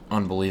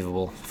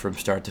unbelievable from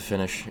start to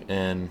finish,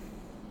 and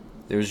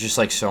there was just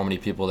like so many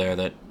people there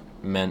that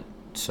meant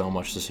so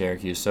much to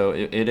Syracuse. So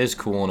it is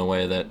cool in a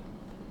way that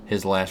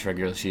his last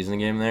regular season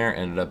game there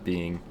ended up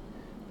being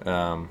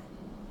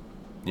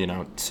you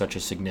know, such a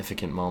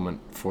significant moment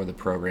for the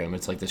program.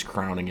 It's like this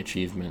crowning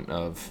achievement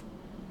of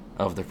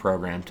the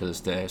program to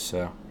this day.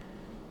 So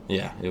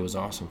yeah, it was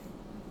awesome.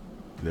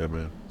 Yeah,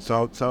 man.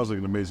 Sounds like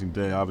an amazing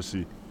day.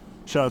 Obviously,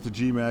 shout out to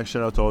GMAC.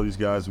 Shout out to all these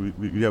guys. We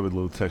have a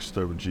little text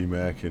thread with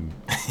GMAC, and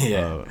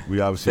yeah, we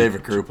obviously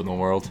favorite group in the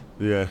world.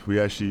 Yeah, we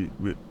actually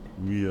we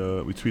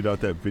tweeted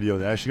out that video.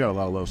 That actually got a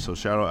lot of love. So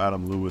shout out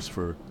Adam Lewis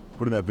for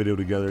putting that video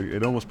together.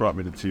 It almost brought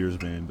me to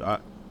tears, man. I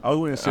was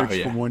only in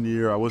Syracuse for 1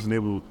 year. I wasn't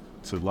able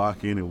to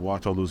lock in and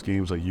watch all those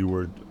games like you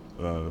were,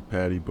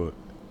 Patty, but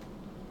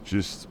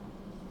just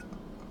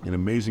an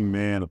amazing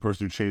man, a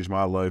person who changed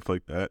my life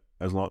like that,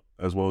 as well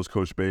as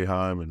Coach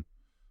Boeheim,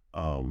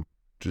 and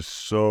just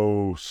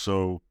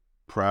so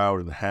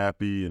proud and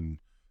happy, and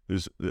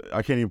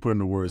I can't even put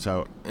into words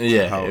how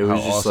it was how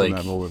just awesome like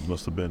that moment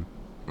must have been.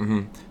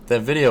 Mm-hmm.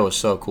 That video was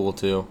so cool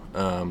too.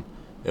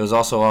 It was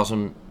also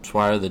awesome.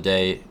 Swire,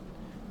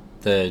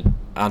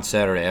 on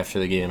Saturday after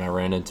the game, I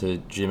ran into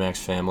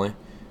G-Mac's family,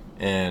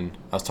 and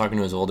I was talking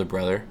to his older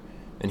brother,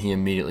 and he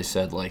immediately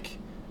said like,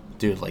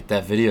 dude, like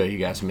that video you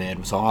guys made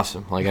was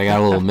awesome. Like I got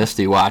a little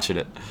misty watching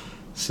it.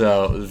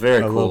 So it was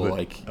very cool.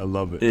 Like I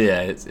love it.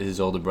 Yeah, it's his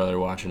older brother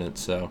watching it.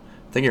 So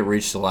I think it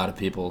reached a lot of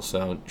people.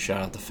 So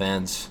shout out the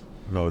fans.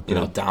 No, you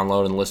know,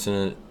 download and listen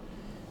to it.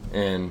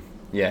 And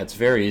yeah, it's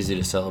very easy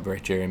to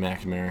celebrate Jerry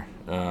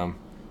McNamara.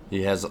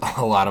 He has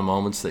a lot of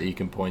moments that you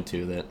can point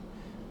to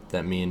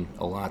that mean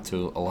a lot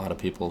to a lot of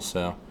people.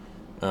 So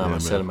I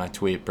said in my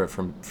tweet, but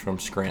from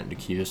Scranton to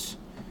Cuse,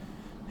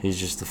 he's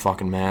just the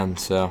fucking man.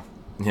 So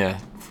yeah,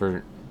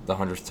 for the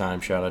 100th time,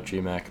 shout out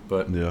GMAC.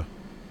 But yeah,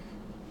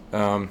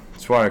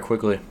 that's why I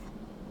quickly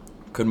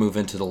could move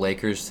into the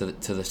Lakers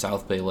to the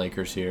South Bay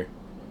Lakers here.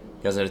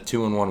 You guys had a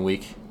 2-1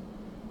 week,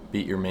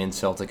 beat your main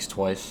Celtics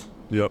twice.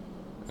 Yep.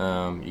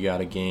 You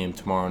got a game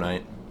tomorrow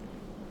night.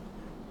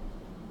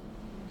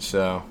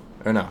 So,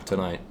 or no,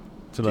 tonight.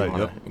 Tonight,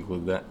 yep.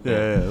 Include that?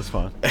 Yeah, that's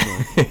fine.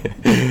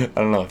 I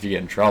don't know if you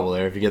get in trouble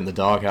there. If you get in the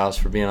doghouse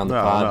for being on the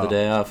pod the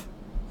day off.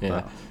 Yeah,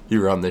 no.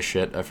 You run this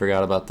shit. I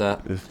forgot about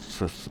that.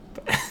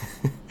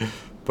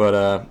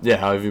 But, yeah,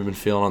 how have you been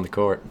feeling on the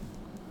court?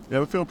 Yeah,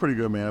 we're feeling pretty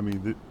good, man. I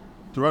mean,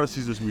 throughout the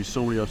season, there's gonna be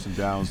so many ups and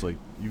downs. Like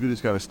you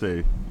just gotta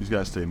stay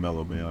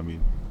mellow, man. I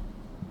mean,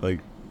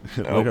 like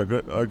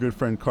our good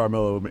friend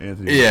Carmelo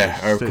Anthony. Yeah,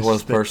 our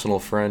close personal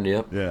friend.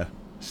 Yep. Yeah,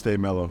 stay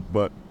mellow.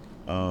 But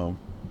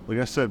like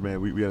I said,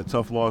 man, we had a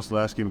tough loss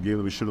last game, a game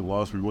that we should have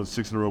lost. We won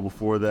 6 in a row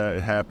before that.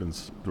 It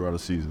happens throughout the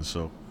season.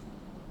 So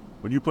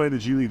when you play the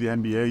G League, the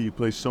NBA, you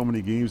play so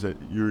many games that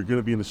you're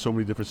gonna be in so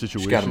many different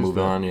situations. You gotta move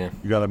on, yeah.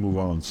 You gotta move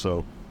on.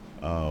 So.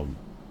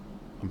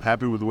 I'm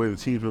happy with the way the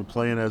team's been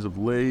playing as of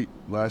late.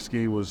 Last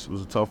game was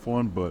a tough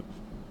one, but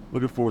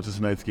looking forward to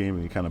tonight's game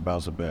and kind of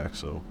bounce it back.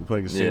 So we're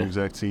playing the same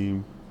exact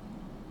team.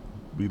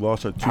 We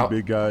lost our 2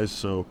 big guys,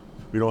 so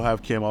we don't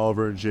have Cam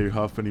Oliver and Jay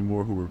Huff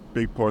anymore, who were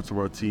big parts of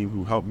our team,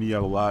 who helped me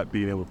out a lot,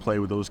 being able to play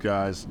with those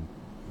guys.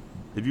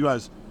 If you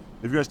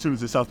guys tune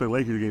into South Bay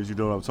Lakers games, you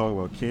know what I'm talking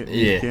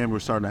about. Cam, we're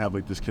starting to have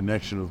like this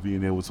connection of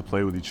being able to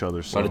play with each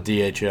other. So. A lot of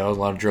DHL, a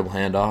lot of dribble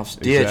handoffs.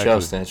 Exactly.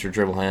 DHL stands for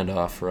dribble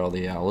handoff for all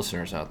the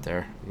listeners out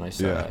there. Nice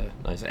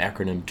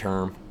acronym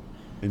term.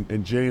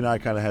 And Jay and I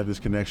kind of had this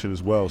connection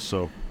as well.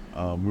 So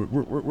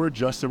we're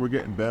adjusting. We're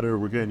getting better.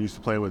 We're getting used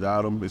to playing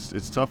without him.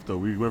 It's tough though.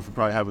 We went from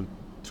probably having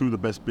 2 of the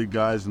best big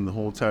guys in the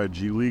whole entire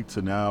G League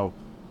to now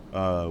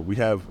we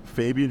have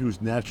Fabian,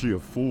 who's naturally a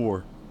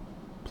 4,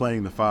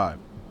 playing the 5.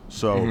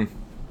 So. Mm-hmm.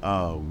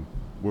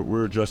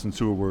 We're adjusting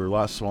to it. We're a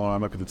lot smaller.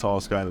 I'm not the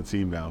tallest guy on the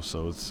team now,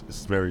 so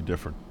it's very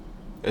different.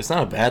 It's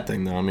not a bad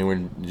thing, though. I mean,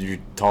 when your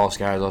tallest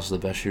guy is also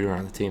the best shooter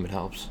on the team, it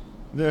helps.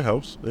 Yeah, it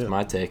helps. Yeah. That's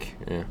my take.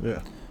 Yeah.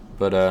 Yeah.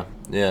 But,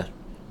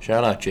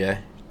 shout out, Jay.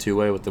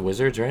 2-way with the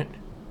Wizards, right?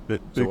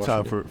 Big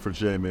time for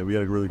Jay, man. We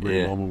had a really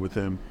great moment with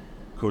him.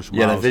 Coach Miles.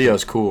 Yeah, that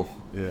video's cool.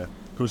 Yeah.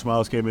 Coach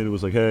Miles came in and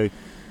was like, hey,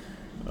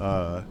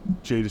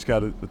 Jay just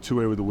got a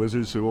 2-way with the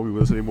Wizards, so he won't be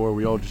with us anymore.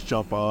 We all just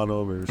jump on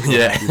him. And so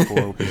happy for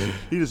him, 'cause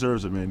he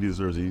deserves it, man. He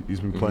deserves it. He's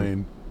been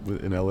playing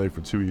in LA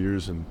for 2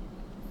 years, and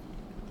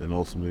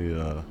ultimately,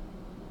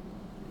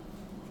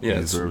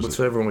 it's what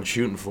everyone's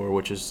shooting for,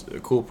 which is a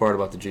cool part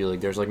about the G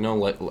League. There's like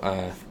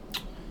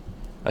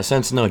I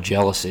sense no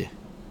jealousy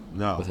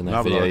within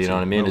that video. You know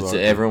what I mean? It's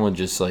everyone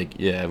just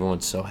like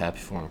everyone's so happy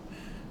for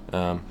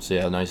him. So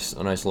a nice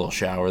little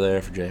shower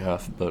there for Jay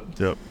Huff, but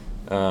yep.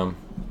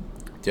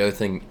 The other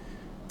thing,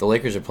 the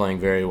Lakers are playing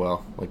very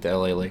well, like the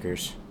LA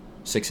Lakers,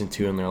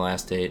 6-2 in their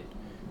last 8,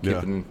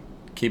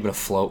 keeping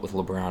afloat with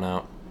LeBron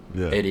out.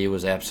 Yeah. AD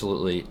was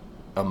absolutely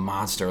a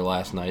monster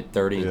last night,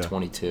 30 and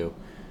 22. You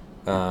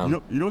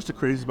know what's the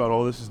crazy about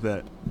all this is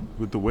that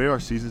with the way our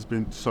season's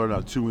been starting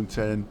out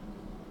 2-10,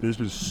 there's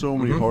been so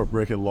many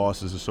heartbreaking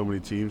losses to so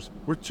many teams.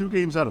 We're 2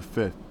 games out of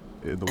 5th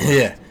in the West.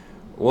 Yeah,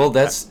 well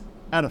that's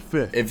out of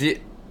 5th.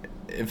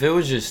 If it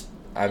was just,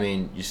 I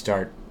mean, you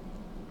start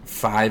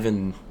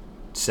 5-7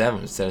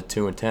 instead of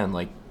 2-10.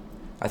 Like,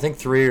 I think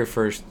 3 of your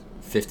first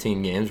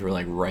 15 games were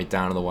like right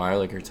down to the wire,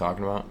 like you're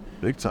talking about.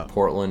 Big time.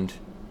 Portland.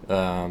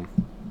 I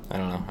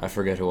don't know. I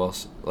forget who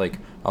else. Like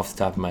off the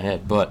top of my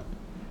head, but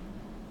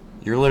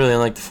you're literally in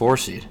like the 4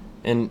 seed,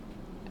 and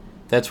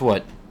that's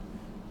what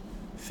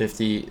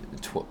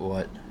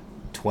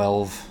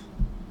 12.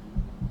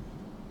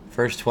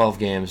 First 12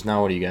 games.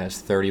 Now what are you guys?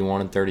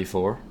 31 and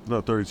 34.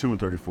 No, 32 and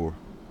 34.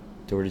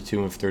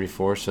 32 and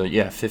 34. So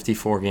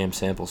 54 game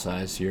sample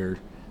size. You're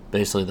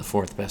basically the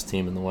 4th best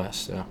team in the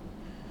West. So,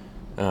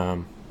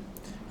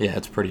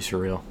 it's pretty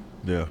surreal.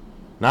 Yeah.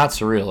 Not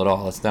surreal at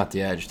all. That's not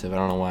the adjective. I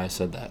don't know why I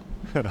said that.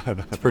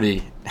 It's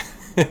pretty.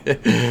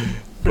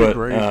 But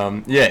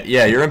great.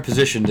 You're in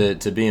position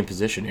to be in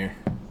position here.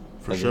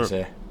 For sure.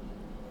 Say.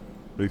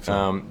 Big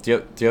time.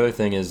 The other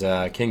thing is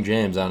King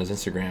James on his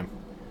Instagram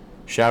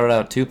shouted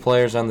out 2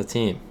 players on the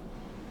team,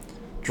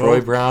 Troy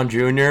Brown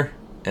Jr.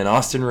 and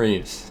Austin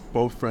Reeves.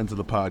 Both friends of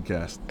the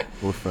podcast.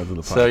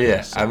 So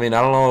I mean,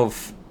 I don't know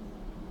if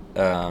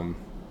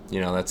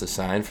that's a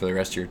sign for the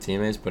rest of your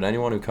teammates, but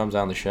anyone who comes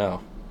on the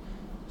show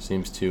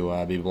seems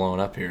to be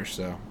blowing up here.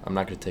 So I'm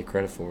not going to take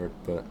credit for it,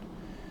 but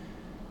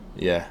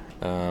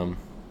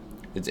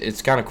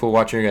it's kind of cool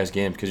watching your guys'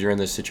 games because you're in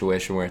this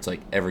situation where it's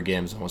like every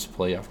game is almost a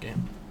playoff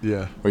game.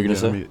 Yeah. What are you going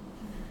to say? I mean,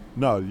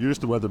 no, you're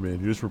just the weatherman.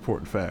 You're just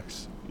reporting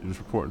facts.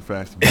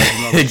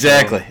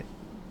 Exactly.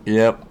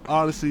 Yep.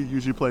 Honestly,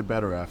 usually play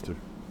better after.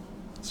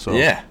 So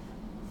yeah,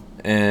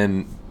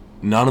 and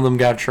none of them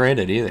got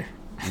traded either.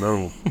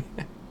 No.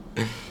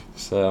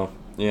 So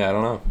I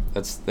don't know.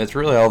 That's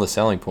really all the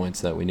selling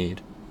points that we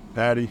need.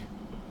 Patty,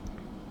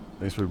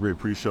 thanks for a great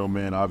pre-show,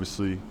 man.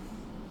 Obviously,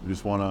 we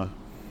just want to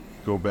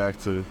go back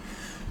to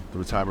the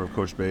retirement of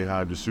Coach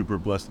Boeheim. Just super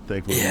blessed and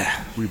thankful.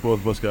 Yeah. We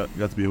both of us got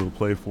to be able to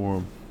play for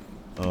him.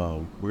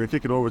 We're gonna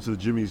kick it over to the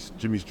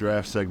Jimmy's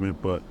draft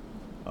segment, but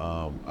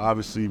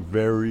obviously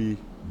very,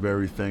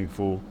 very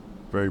thankful,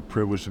 very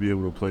privileged to be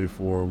able to play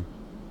for him.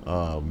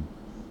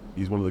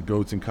 He's one of the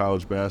GOATs in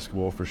college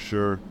basketball for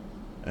sure.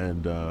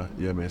 And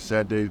man,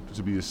 sad day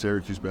to be a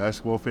Syracuse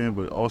basketball fan,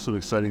 but also an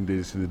exciting day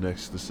to see the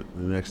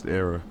next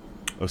era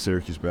of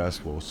Syracuse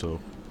basketball. So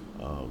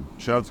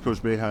shout out to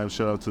Coach Boeheim,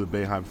 shout out to the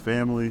Boeheim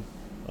family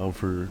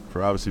for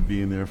obviously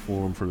being there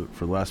for him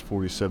for the last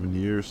 47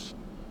 years,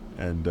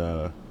 and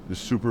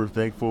just super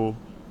thankful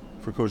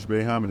for Coach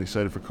Boeheim and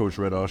excited for Coach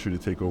Red Austria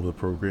to take over the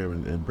program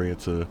and bring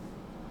it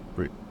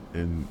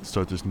and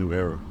start this new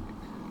era.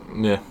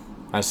 Yeah,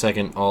 I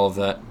second all of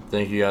that.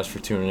 Thank you guys for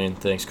tuning in.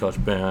 Thanks, Coach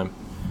Boeheim.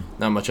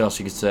 Not much else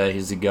you could say.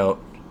 He's the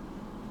GOAT.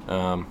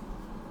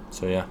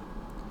 So, yeah,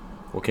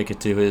 we'll kick it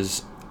to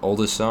his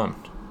oldest son,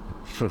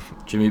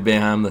 Jimmy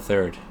Boeheim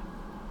III.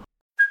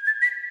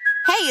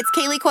 Hey, it's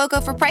Kaylee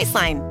Cuoco for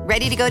Priceline.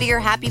 Ready to go to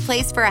your happy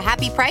place for a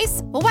happy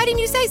price? Well, why didn't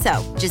you say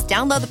so? Just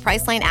download the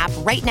Priceline app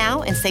right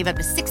now and save up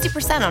to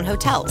 60% on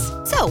hotels.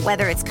 So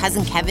whether it's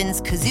Cousin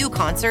Kevin's Kazoo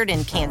Concert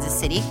in Kansas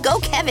City, go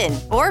Kevin,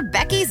 or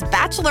Becky's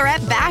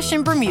Bachelorette Bash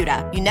in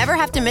Bermuda, you never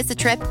have to miss a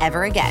trip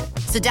ever again.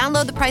 So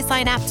download the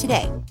Priceline app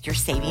today. Your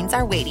savings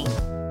are waiting.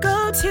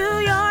 Go to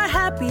your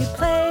happy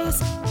place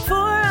for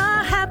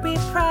a happy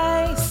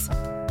price.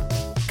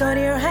 Go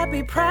to your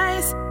happy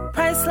price,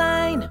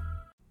 Priceline.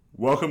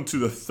 Welcome to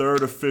the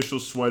third official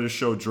Sweater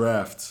Show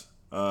draft.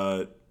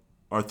 Our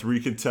three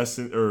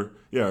draftees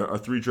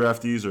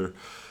are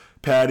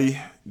Patty,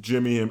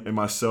 Jimmy, and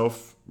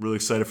myself. Really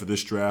excited for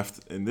this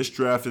draft. And this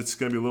draft, it's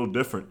going to be a little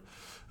different.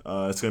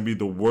 It's going to be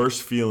the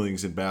worst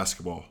feelings in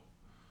basketball.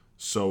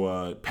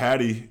 So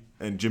Patty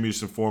and Jimmy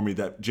just informed me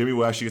that Jimmy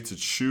will actually get to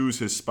choose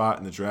his spot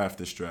in the draft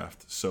this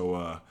draft.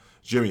 So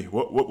Jimmy,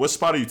 what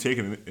spot are you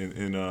taking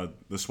in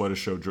the Sweater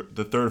Show,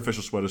 the third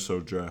official Sweater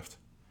Show draft?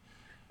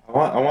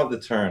 I want the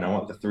turn. I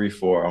want the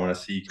 3-4. I want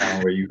to see kind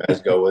of where you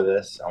guys go with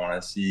this. I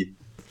want to see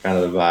kind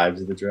of the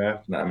vibes of the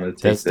draft. And I'm going to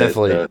take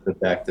the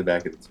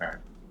back-to-back of the turn.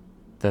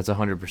 That's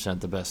 100%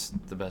 the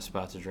best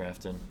spot to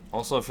draft in.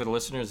 Also, for the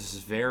listeners, this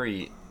is a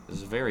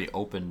very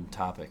open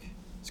topic.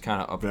 It's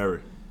kind of up.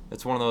 Very.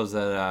 It's one of those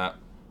that,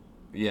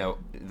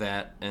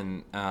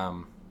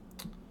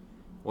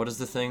 what is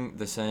the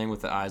saying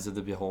with the eyes of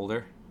the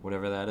beholder,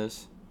 whatever that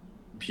is?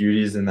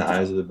 Beauty's in the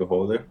eyes of the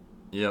beholder.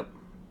 Yep.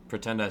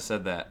 Pretend I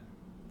said that.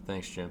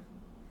 Thanks, Jim.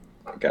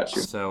 I got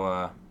you.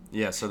 So,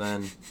 so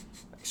then,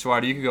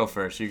 Swider, you can go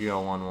first. You can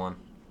go 1-1.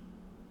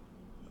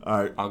 All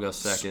right. I'll go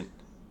second.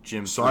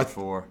 Jim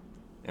 3-4,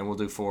 and we'll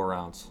do 4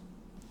 rounds.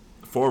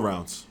 4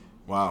 rounds.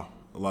 Wow,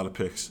 a lot of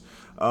picks.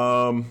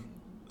 I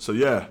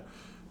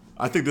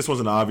think this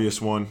one's an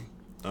obvious one.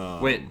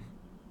 Wait.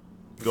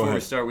 Before we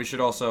start, we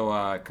should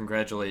also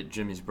congratulate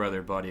Jimmy's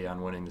brother, Buddy,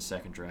 on winning the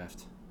second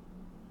draft,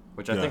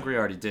 which I think we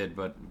already did,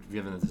 but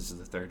given that this is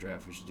the third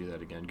draft, we should do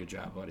that again. Good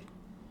job, Buddy.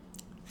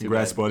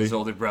 Congrats, buddy. His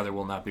older brother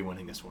will not be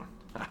winning this one.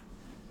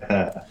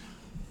 Yeah,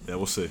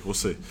 we'll see.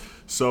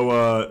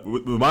 So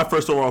with my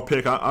first overall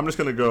pick, I'm just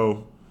going to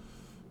go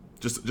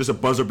just a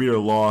buzzer beater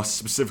loss,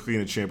 specifically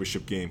in a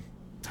championship game.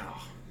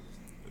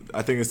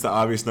 I think it's the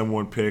obvious number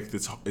one pick.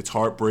 It's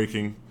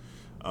heartbreaking.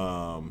 There's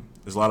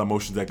a lot of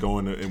emotions that go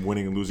in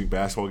winning and losing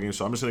basketball games.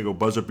 So I'm just going to go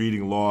buzzer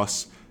beating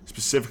loss,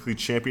 specifically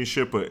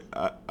championship, but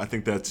I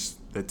think that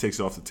takes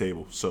it off the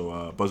table.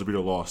 So buzzer beater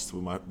lost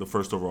with the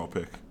first overall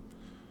pick.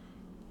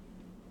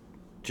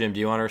 Jim,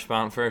 do you want to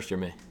respond first or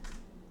me?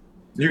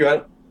 You got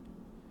it.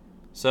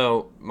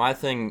 So my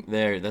thing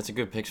there, that's a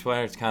good pick,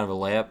 Sweater. It's kind of a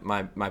layup.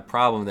 My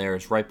problem there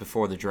is right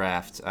before the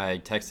draft, I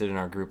texted in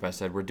our group, I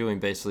said, we're doing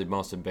basically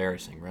most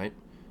embarrassing, right?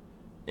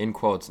 In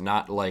quotes,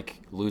 not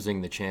like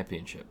losing the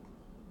championship.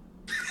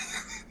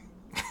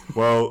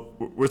 Well,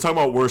 we're talking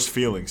about worst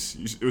feelings.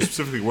 It was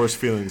specifically worst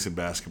feelings in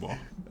basketball.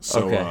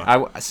 So, okay.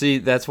 I see.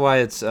 That's why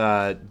it's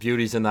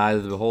beauty's in the eye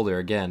of the beholder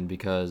again,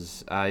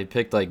 because I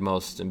picked like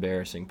most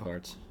embarrassing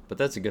parts. But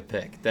that's a good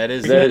pick. That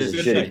is a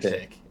shitty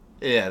pick.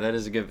 Yeah, that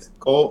is a good.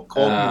 Cole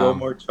can go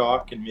more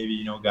chalk, and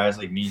maybe guys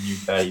like me and you,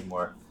 Patty,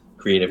 more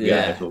creative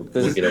guys will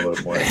get a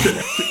little more.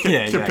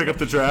 Can pick up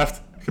the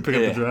draft. You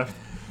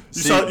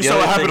saw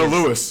what happened to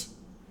Lewis.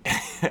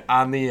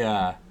 on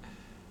the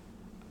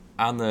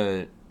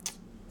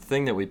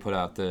thing that we put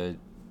out, the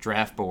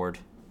draft board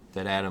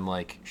that Adam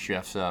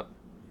chefs up.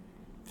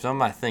 Some of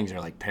my things are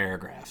like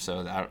paragraphs,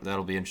 so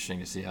that'll be interesting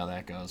to see how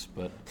that goes.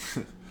 But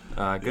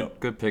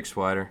good pick,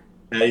 Swider.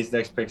 Patty's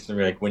next pick's gonna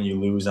be like when you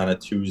lose on a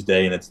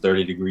Tuesday and it's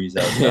 30 degrees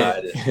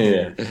outside.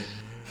 Yeah.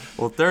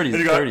 Well,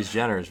 30's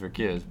generous for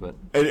kids, but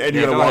and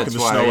you gotta walk in the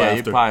snow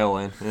after. You pile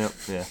in. Yep.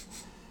 Yeah.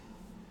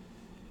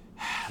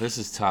 This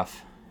is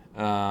tough.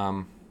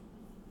 But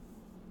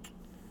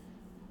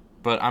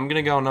I'm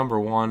gonna go number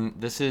 1.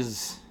 This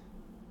is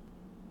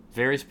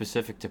very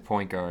specific to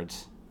point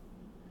guards.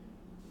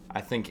 I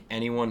think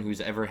anyone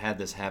who's ever had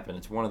this happen,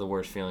 it's one of the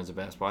worst feelings of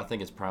basketball. I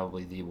think it's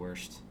probably the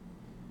worst.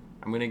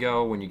 I'm going to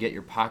go when you get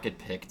your pocket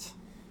picked,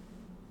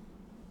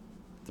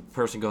 the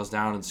person goes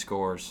down and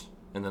scores,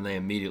 and then they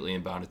immediately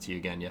inbound it to you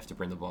again. You have to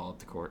bring the ball up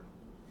the court.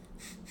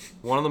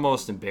 One of the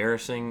most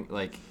embarrassing,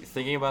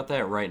 thinking about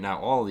that right now,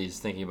 all of these,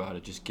 thinking about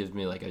it, just gives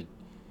me like a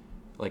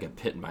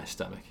pit in my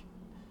stomach.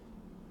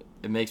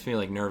 It makes me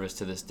nervous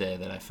to this day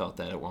that I felt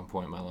that at one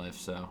point in my life,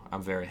 so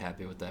I'm very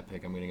happy with that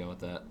pick. I'm going to go with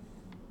that.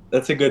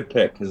 That's a good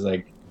pick because,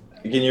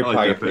 getting your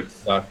pocket pick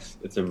sucks.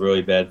 It's a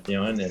really bad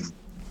feeling, and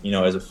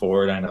as a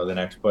forward, I know the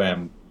next play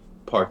I'm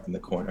parked in the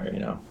corner.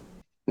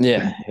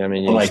 Yeah, I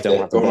mean, you still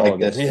want the ball.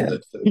 This for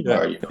the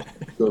car,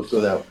 go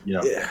that.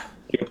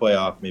 Take a play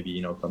off,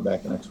 maybe come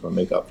back the next one,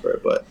 make up for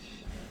it. But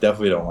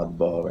definitely don't want the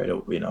ball right.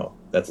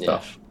 That's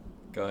tough.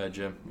 Go ahead,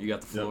 Jim. You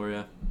got the floor,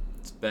 yeah.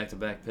 It's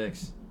back-to-back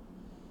picks.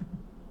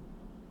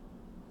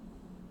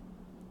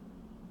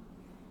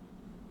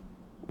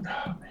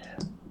 Oh, man.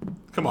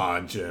 Come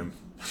on, Jim.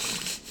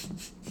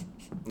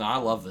 No, I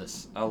love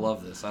this. I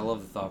love the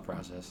thought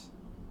process.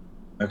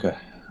 Okay,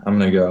 I'm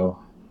going to go.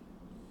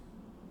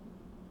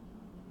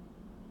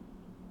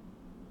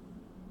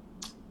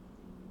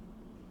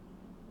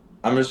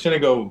 I'm just going to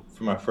go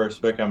for my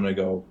first pick. I'm going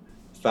to go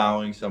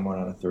fouling someone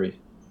on a 3.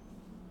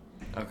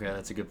 Okay,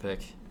 that's a good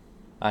pick.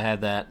 I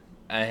had that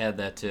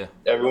too.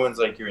 Everyone's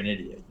like, you're an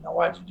idiot.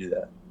 Why'd you do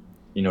that?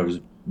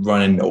 Just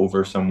running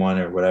over someone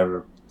or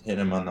whatever,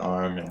 hitting him on the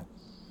arm. And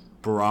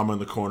Boeheim in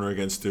the corner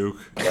against Duke.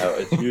 Yeah,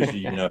 it's usually,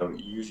 you're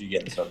usually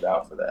getting subbed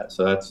out for that.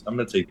 So I'm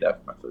going to take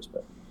that for my first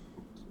pick.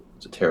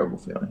 It's a terrible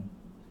feeling.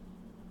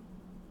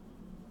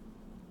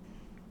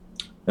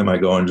 Am I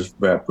going just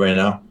right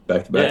now?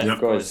 Back to back? Yeah, Yep. of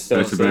course.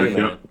 Back to back,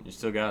 yep. You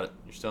still got it.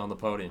 You're still on the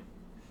podium.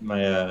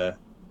 My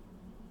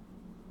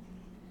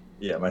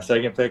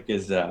second pick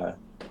is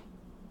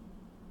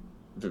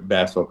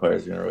basketball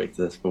players are going to relate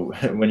to this,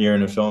 but when you're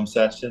in a film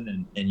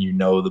session and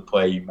the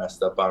play you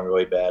messed up on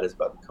really bad is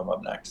about to come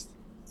up next.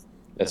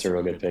 That's a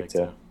real good pick,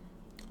 too.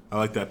 I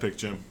like that pick,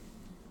 Jim.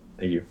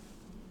 Thank you.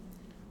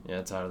 Yeah,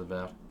 it's out of the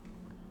bat.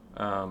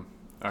 All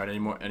right,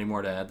 any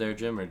more to add there,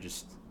 Jim, or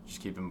just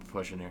keep him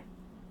pushing here?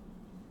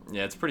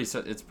 Yeah, it's pretty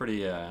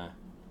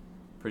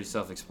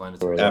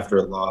self-explanatory. After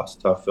a loss,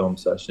 tough film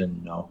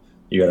session,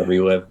 you got to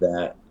relive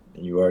that,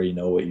 and you already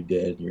know what you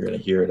did. You're going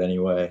to hear it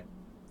anyway.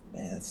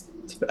 Man, it's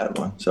a bad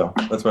one. So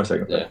that's my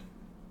second pick.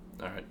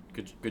 All right,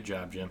 good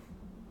job, Jim.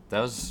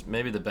 That was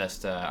maybe the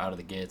best out of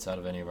the gates out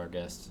of any of our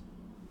guests.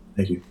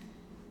 Thank you.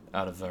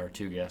 Out of our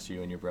 2 guests,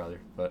 you and your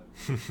brother. But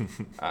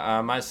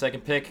my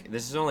second pick,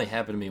 this has only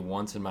happened to me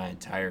once in my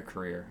entire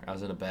career. I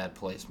was in a bad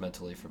place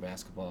mentally for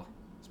basketball.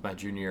 It's my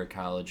junior year of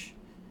college.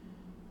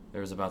 There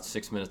was about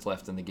 6 minutes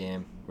left in the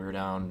game. We were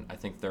down, I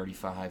think,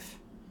 35.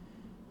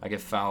 I get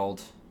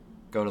fouled,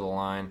 go to the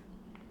line.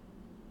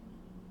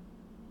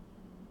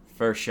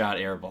 First shot,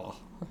 air ball.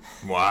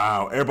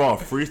 Wow, air ball,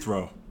 free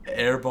throw.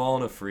 Air ball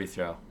and a free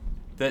throw.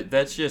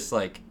 That's just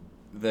like,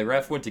 the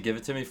ref went to give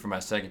it to me for my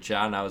second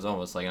shot, and I was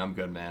almost like, I'm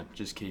good, man.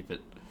 Just keep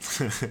it.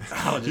 You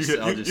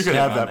could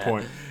have that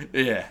point.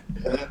 Yeah.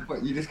 At that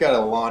point, you just got to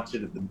launch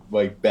it at the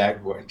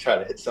backboard and try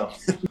to hit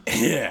something.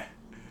 Yeah.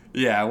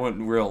 Yeah, I went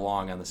real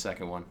long on the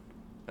second one.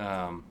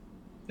 That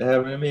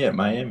happened to me at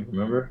Miami,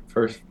 remember?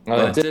 First.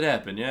 That did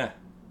happen, yeah.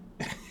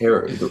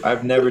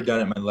 I've never done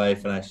it in my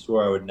life, and I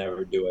swore I would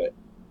never do it.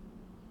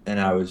 And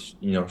I was,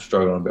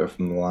 struggling a bit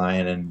from the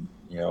line, and,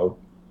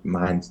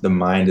 the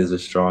mind is a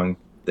strong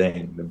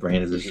thing. The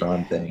brain is a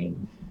strong thing.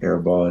 And air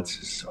ball, it's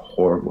just a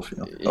horrible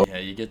feeling. Yeah,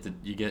 you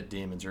get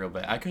demons real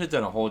bad. I could have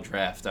done a whole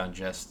draft on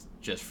just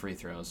free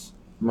throws.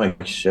 I'm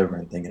like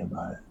shivering thinking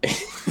about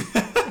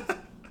it.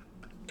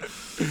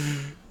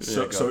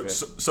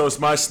 So it's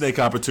my snake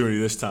opportunity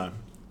this time.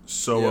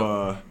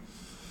 So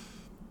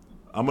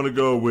I'm gonna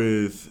go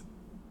with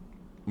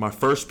my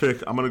first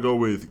pick. I'm gonna go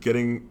with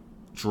getting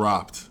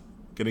dropped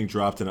in an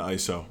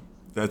ISO.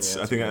 That's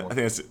I think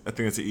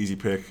that's an easy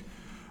pick.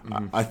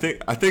 Mm-hmm. I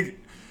think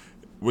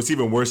what's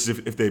even worse is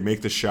if they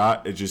make the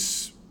shot, it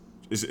just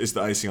is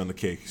the icing on the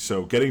cake.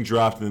 So getting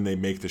dropped and then they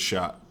make the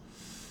shot.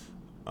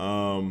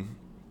 And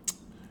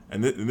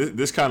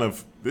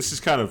this is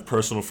kind of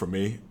personal for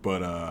me,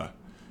 but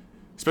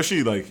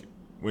especially like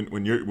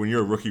when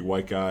you're a rookie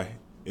white guy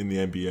in the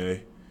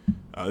NBA.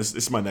 This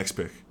is my next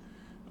pick.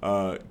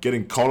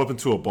 Getting caught up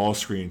into a ball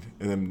screen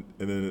and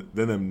then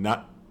them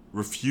not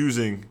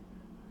refusing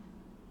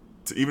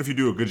to, even if you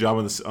do a good job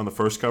on the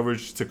first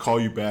coverage, to call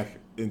you back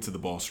into the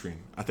ball screen.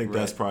 I think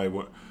that's probably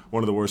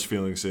one of the worst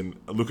feelings. And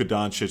Luka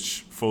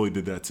Doncic fully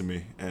did that to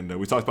me. And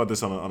we talked about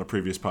this on a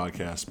previous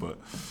podcast, but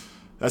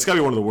that's got to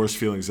be one of the worst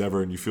feelings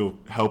ever. And you feel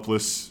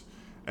helpless.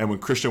 And when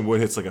Christian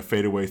Wood hits like a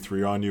fadeaway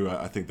 3 on you,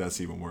 I think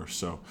that's even worse.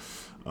 So,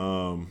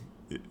 I'm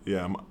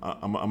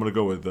gonna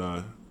go with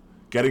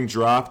getting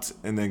dropped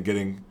and then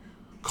getting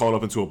caught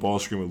up into a ball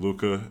screen with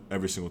Luka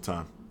every single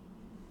time.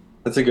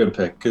 That's a good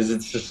pick because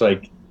it's just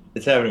like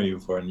it's happened to me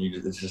before, and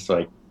it's just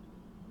like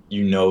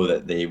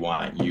that they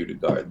want you to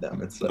guard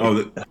them. It's like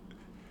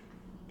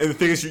and the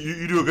thing is,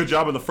 you do a good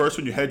job on the first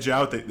one. You hedge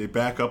out, they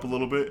back up a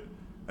little bit,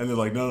 and they're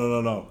like,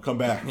 no, come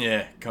back.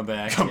 Yeah, come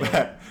back. Come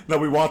back. No,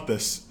 we want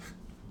this.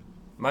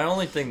 My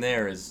only thing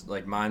there is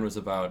like mine was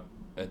about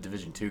a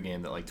Division II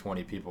game that like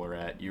 20 people were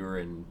at. You were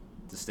in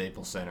the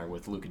Staples Center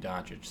with Luka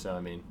Doncic. So I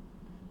mean,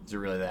 is it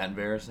really that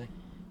embarrassing?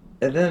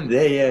 At the end of the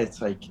day,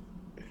 it's like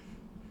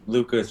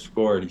Luka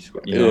scored. He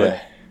scored. You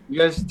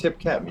guys tip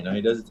cap.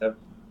 He does it tip.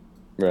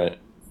 Right.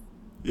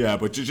 Yeah,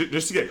 but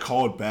just to get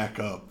called back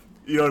up,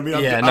 you know what I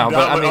mean?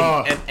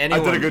 Anyone, I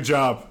did a good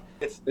job.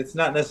 It's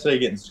not necessarily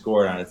getting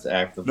scored on. It's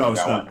active. No,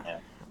 it's not.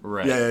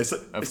 Right. Yeah,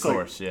 of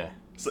course. Like, yeah.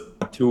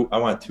 I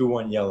want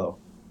 2-1 yellow.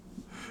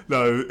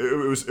 No,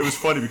 it was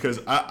funny because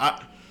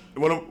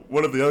one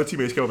of the other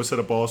teammates came up and set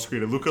a ball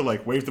screen, and Luka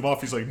like waved him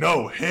off. He's like,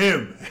 "No,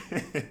 him."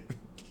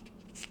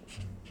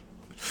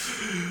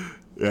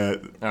 Yeah.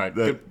 All right,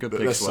 good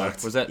pick, Sweater.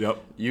 Was that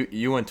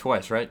you went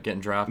twice, right?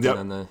 Getting dropped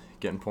and then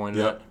getting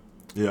pointed at.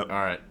 Yep. All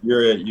right.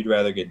 You'd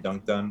rather get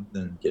dunked on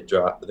than get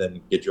dropped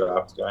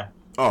guy.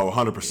 Oh,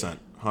 100%.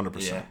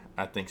 100%. Yeah,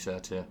 I think so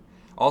too.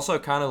 Also,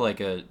 kind of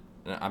like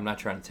I'm not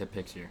trying to tip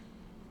picks here.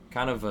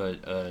 Kind of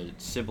a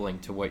sibling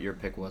to what your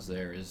pick was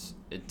there is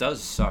it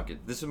does suck.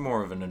 This is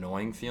more of an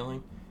annoying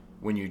feeling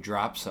when you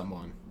drop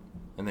someone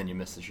and then you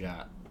miss the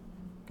shot,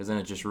 because then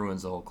it just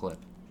ruins the whole clip.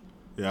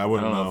 Yeah, I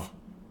wouldn't know.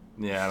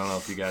 I don't know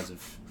if you guys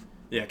have.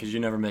 Yeah, because you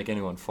never make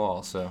anyone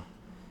fall. So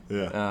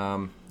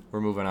yeah.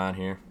 We're moving on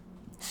here.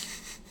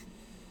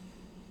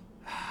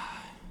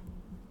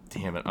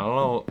 Damn it! I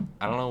don't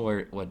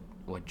know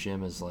what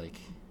Jim is like.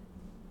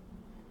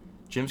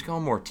 Jim's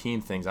going more team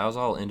things. I was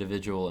all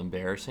individual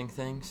embarrassing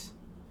things.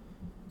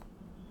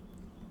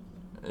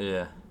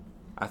 Yeah.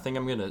 I think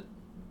I'm going to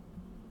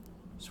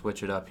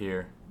switch it up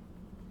here.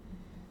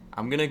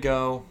 I'm going to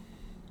go,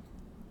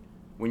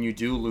 when you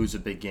do lose a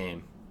big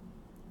game,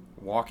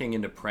 walking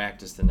into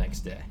practice the next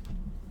day.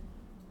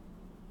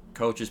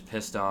 Coach is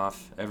pissed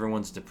off.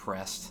 Everyone's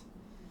depressed.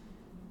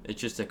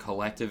 It's just a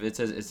collective. It's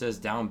as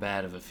down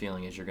bad of a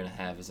feeling as you're going to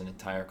have as an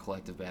entire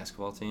collective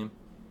basketball team.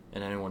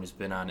 And anyone who's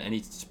been on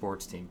any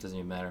sports team, doesn't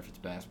even matter if it's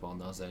basketball,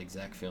 knows that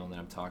exact feeling that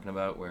I'm talking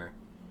about, where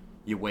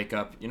you wake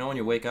up. You know when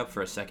you wake up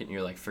for a second,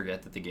 you're like,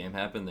 forget that the game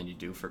happened, then you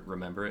do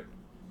remember it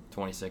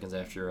 20 seconds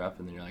after you're up,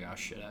 and then you're like, oh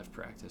shit, I have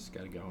practice,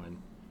 gotta go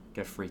and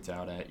get freaked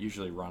out at.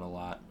 Usually run a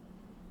lot.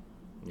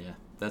 Yeah,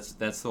 that's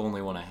the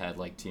only one I had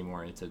like team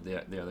oriented.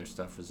 The other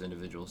stuff was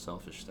individual,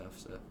 selfish stuff.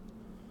 So.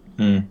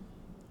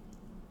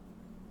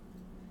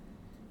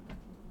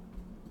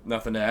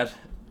 Nothing to add.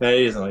 Yeah,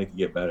 he doesn't like to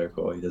get better,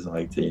 Cole. He doesn't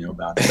like to,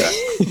 bounce back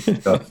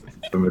stuff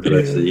from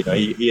adversity.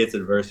 He hits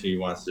adversity, he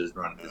wants to just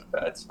run his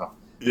bed. So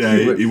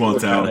yeah, he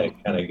wants out.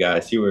 Kind of guy.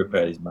 See where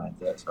Patty's mind's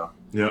at. So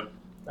yeah,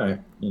 all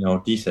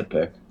right, decent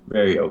pick,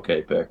 very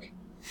okay pick.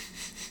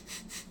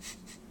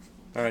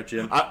 All right,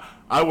 Jim.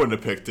 I wouldn't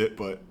have picked it,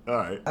 but all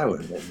right. I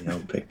would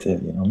have, picked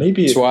it.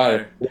 Maybe it'll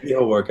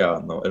work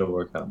out. It'll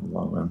work out in the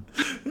long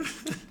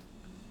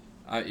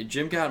run.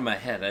 Jim got in my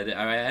head.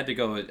 I had to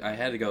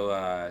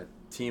go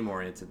team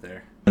oriented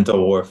there.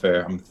 Mental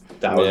warfare. I'm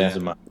thousands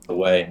of miles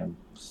away, and I'm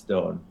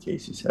still in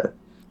Casey's head.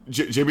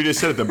 Jimmy just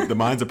said it. The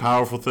mind's a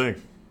powerful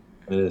thing.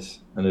 It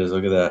is.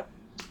 Look at that.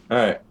 All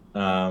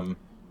right.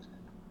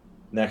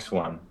 Next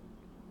one.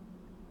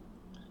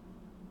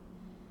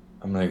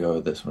 I'm going to go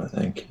with this one, I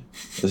think.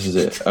 This is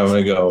it. I'm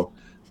going to go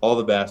all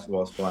the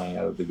basketballs flying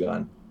out of the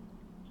gun.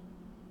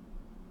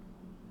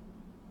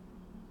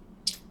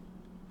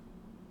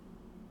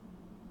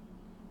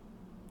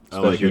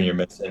 Especially when you're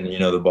missing,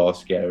 the ball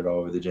scattered all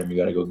over the gym. You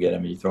got to go get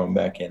them, and you throw them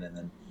back in, and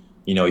then,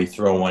 you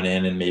throw one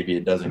in, and maybe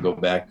it doesn't go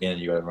back in.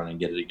 You got to run and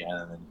get it again,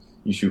 and then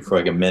you shoot for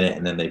like a minute,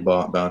 and then they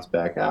bounce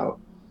back out.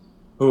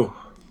 Ooh.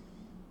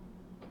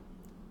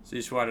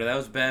 See, Swatter, that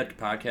was bad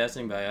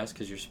podcasting by us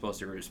because you're supposed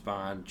to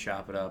respond,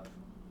 chop it up,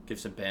 give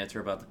some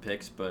banter about the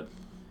picks, but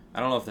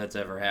I don't know if that's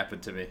ever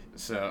happened to me.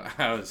 So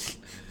I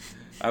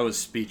was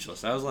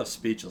speechless. I was left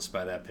speechless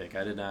by that pick.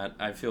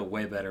 I feel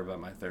way better about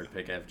my third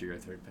pick after your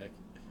third pick.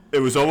 It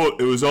was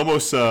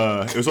almost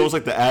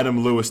like the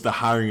Adam Lewis, the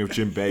hiring of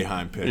Jim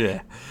Boeheim pick.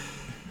 Yeah.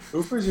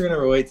 Hoopers are gonna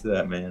relate to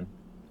that, man.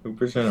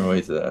 Hoopers are gonna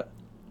relate to that.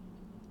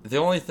 The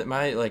only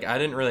I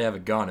didn't really have a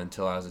gun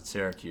until I was at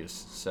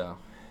Syracuse, so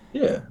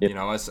yeah.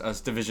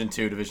 Us Division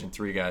II, Division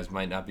III guys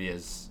might not be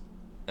as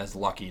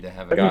lucky to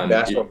have a Every gun.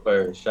 basketball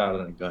player is shot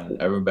on a gun.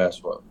 Every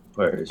basketball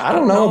player is. I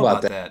don't know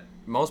about that.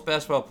 Most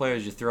basketball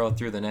players, you throw it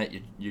through the net,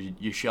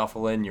 you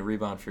shuffle in, you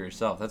rebound for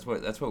yourself. That's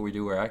what we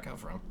do where I come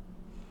from.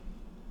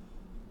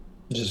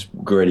 Just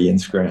gritty and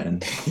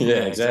Scranton.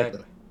 Yeah,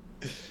 exactly.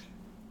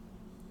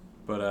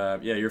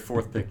 But your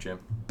fourth pick, Jim.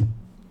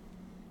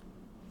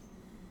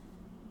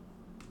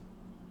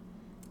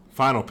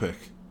 Final pick.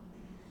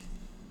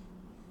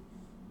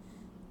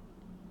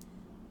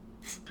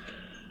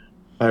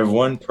 I have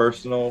one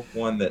personal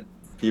one that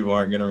people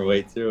aren't going to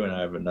relate to, and I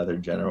have another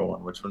general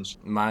one. Which one's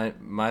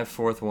my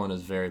fourth one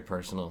is very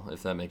personal,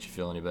 if that makes you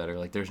feel any better.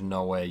 Like, there's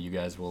no way you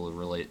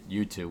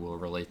two will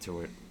relate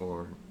to it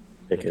or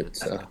pick it.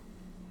 So.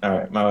 All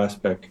right, my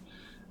last pick.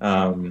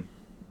 When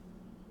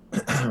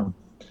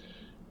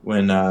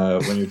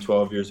you're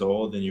 12 years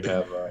old and you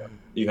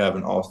have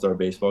an all-star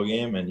baseball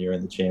game and you're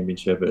in the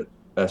championship at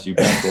SU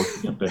basketball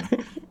camp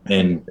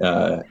and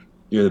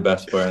you're the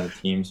best player on the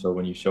team. So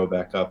when you show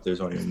back up, there's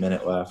only a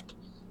minute left,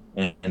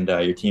 and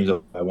your team's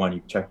up by one.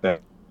 You check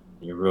back,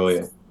 and you're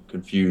really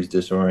confused,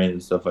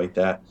 disoriented, stuff like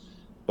that.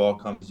 Ball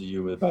comes to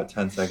you with about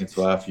 10 seconds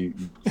left. You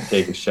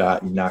take a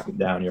shot, you knock it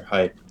down, you're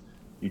hype.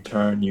 You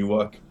turn, you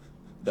look.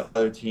 The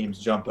other team's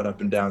jumping up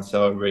and down,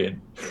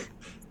 celebrating.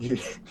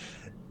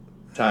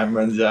 Time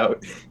runs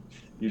out.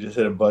 You just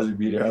hit a buzzer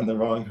beater on the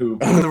wrong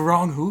hoop. On the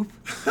wrong hoop?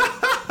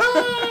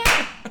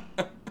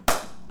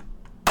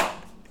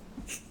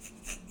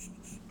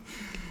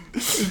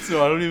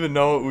 So I don't even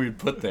know what we'd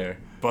put there.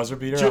 Buzzer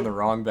beater on the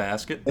wrong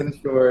basket? In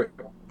short,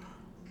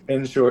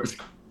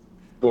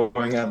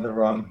 scoring on the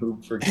wrong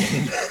hoop for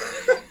game.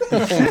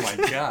 Oh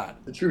my God!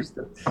 It's a true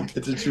story.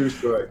 It's a true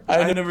story.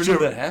 I never knew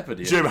that happened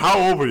to you. Jim,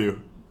 how old were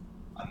you?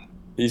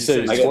 You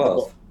said I he's got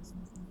 12.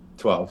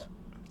 12.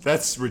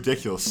 That's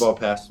ridiculous. Ball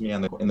passed me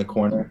in the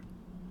corner.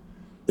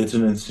 It's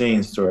an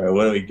insane story. I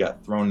literally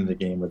got thrown in the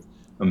game with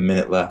a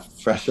minute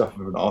left, fresh off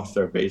of an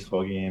all-star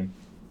baseball game.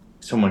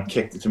 Someone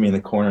kicked it to me in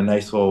the corner.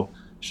 Nice little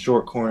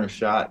short corner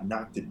shot.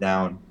 Knocked it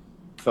down.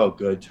 Felt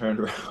good. Turned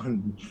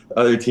around. The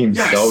other team's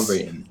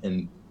celebrating,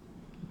 and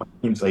my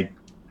team's like,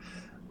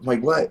 I'm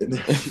like, what?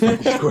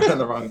 Scored on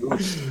the wrong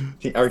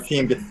move. Our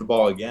team gets the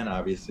ball again,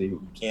 obviously. We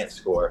can't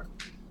score.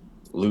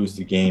 Lose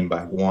the game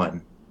by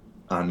 1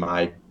 on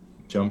my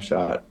jump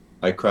shot.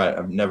 I cried.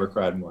 I've never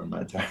cried more in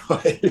my entire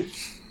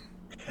life.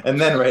 And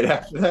then right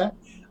after that,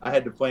 I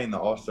had to play in the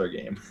All-Star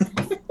game.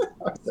 I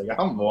was like, I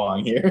don't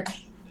belong here.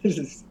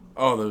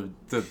 Oh,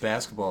 the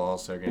basketball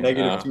All-Star game.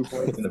 Negative 2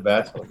 points in the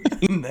basketball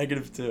game.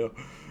 -2.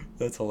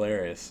 That's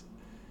hilarious.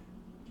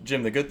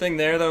 Jim, the good thing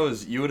there, though,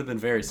 is you would have been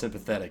very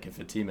sympathetic if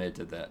a teammate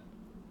did that.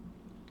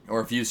 Or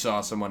if you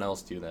saw someone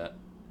else do that.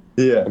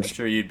 Yeah. I'm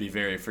sure you'd be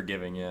very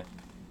forgiving, yeah.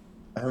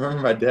 I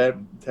remember my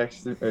dad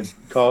texted or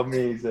called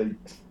me. He's like,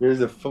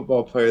 there's a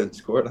football player that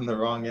scored on the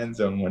wrong end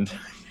zone one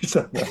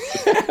time.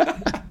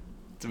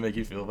 To make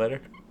you feel better?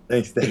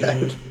 Thanks,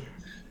 Dad.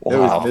 Wow. It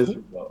was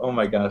miserable. Oh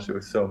my gosh, it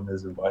was so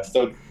miserable.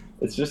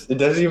 It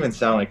doesn't even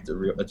sound like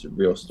it's a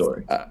real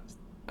story.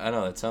 I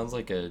know, it sounds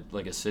like a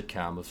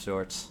sitcom of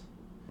sorts.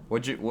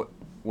 What'd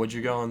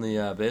you go in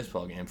the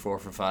baseball game? 4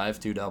 for 5,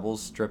 2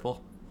 doubles,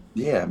 triple?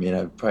 Yeah, I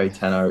mean, probably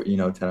 10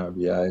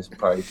 RBIs,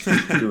 probably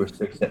 2 or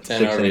 6 10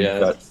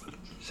 RBIs.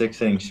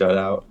 6-inning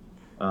shutout.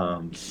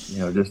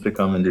 Just to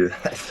come and do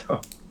that.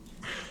 So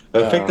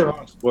I picked the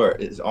wrong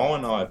sport. All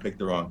in all, I picked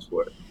the wrong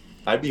sport.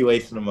 I'd be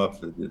lacing them up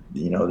for the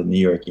New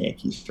York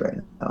Yankees right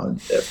now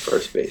at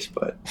first base,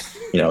 but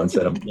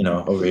instead of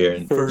over here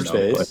in First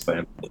base.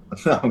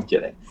 No, I'm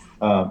kidding.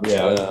 I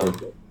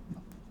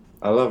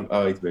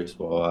liked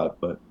baseball a lot,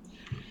 but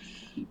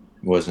it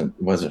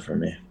wasn't for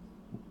me.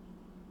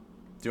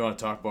 Do you want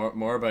to talk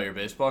more about your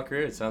baseball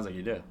career? It sounds like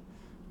you do.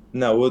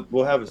 No,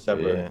 we'll have a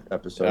separate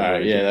episode. All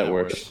right, yeah, that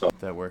works.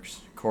 That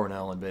works.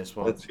 Cornell and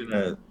baseball. That's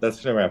gonna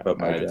wrap up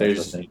my All right,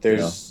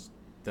 draft.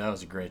 That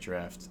was a great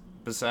draft.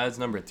 Besides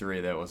number 3,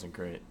 that wasn't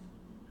great.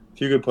 A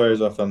few good players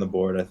left on the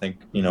board. I think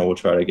we'll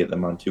try to get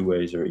them on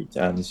 2-ways or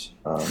E10s.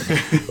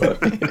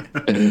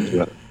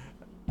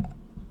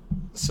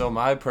 So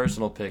my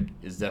personal pick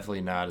is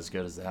definitely not as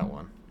good as that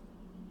one,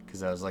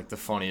 because that was like the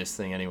funniest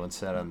thing anyone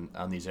said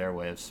on these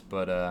airwaves.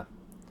 But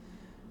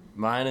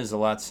mine is a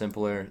lot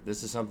simpler.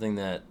 This is something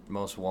that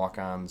most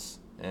walk-ons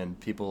and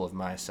people of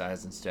my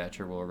size and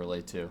stature will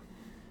relate to.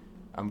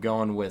 I'm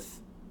going with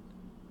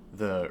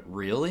the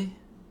really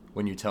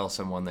when you tell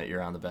someone that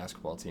you're on the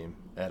basketball team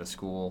at a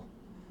school,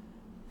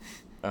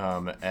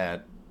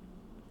 at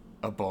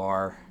a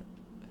bar,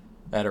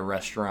 at a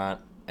restaurant,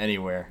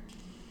 anywhere.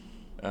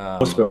 I'm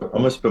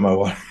gonna spit my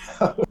water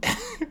out.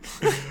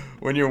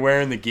 When you're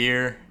wearing the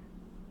gear,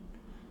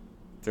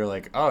 they're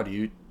like, "Oh,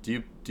 do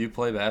you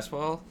play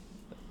basketball,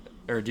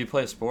 or do you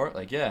play a sport?"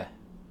 Like, yeah.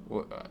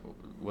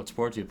 What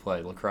sport do you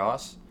play?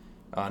 Lacrosse?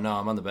 No,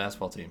 I'm on the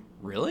basketball team.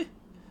 Really?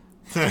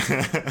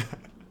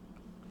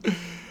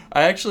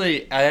 I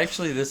actually,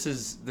 this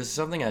is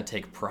something I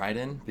take pride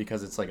in,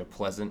 because it's like a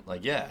pleasant,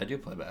 like, yeah, I do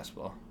play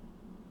basketball.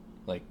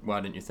 Like,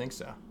 why didn't you think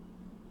so?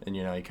 And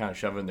you kind of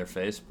shove it in their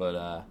face,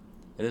 but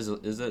it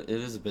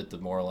is a bit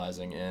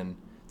demoralizing. And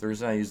the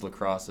reason I use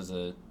lacrosse as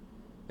a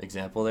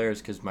example there is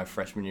because my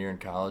freshman year in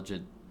college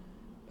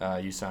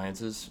at U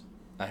Sciences,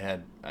 I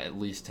had at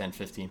least 10,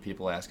 15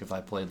 people ask if I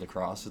played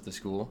lacrosse at the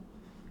school,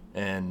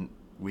 and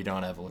we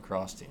don't have a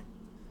lacrosse team.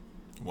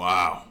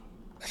 Wow.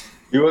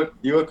 You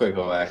look like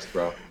a lax,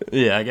 bro.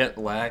 Yeah, I get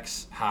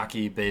lax,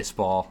 hockey,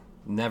 baseball.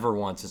 Never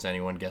once has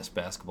anyone guessed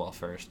basketball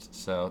first,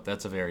 so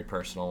that's a very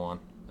personal one.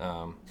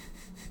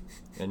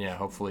 And yeah,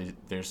 hopefully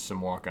there's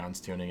some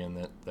walk-ons tuning in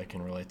that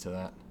can relate to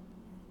that.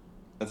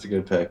 That's a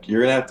good pick.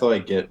 You're gonna have to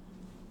get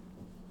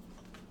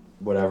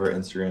whatever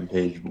Instagram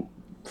page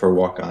for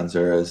walk-ons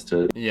there is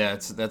to. Yeah,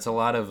 that's a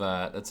lot of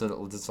that's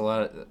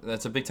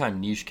a big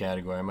time niche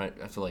category. I might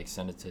have to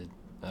send it to,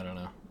 I don't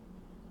know,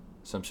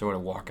 some sort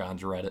of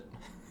walk-ons Reddit.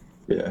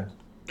 Yeah.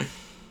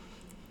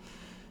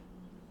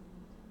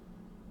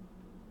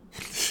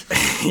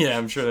 Yeah,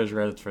 I'm sure there's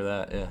Reddit for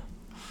that. Yeah.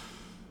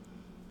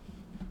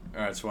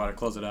 All right, Swat,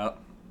 close it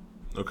out.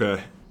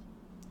 Okay.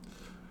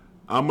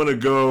 I'm going to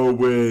go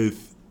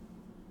with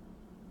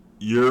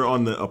you're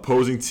on the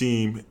opposing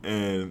team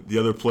and the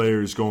other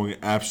player is going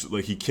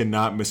absolutely, he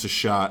cannot miss a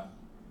shot,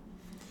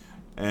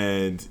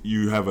 and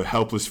you have a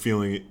helpless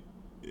feeling.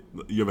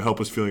 You have a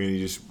helpless feeling, and he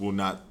just will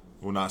not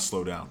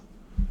slow down.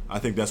 I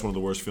think that's one of the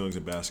worst feelings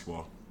in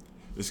basketball.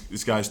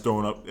 This guy's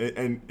throwing up,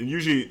 and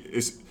usually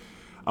it's.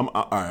 All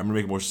right, I'm gonna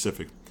make it more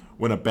specific.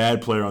 When a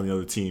bad player on the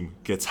other team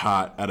gets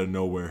hot out of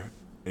nowhere,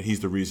 and he's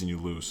the reason you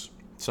lose.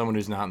 Someone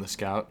who's not in the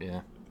scout,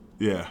 yeah.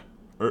 Yeah,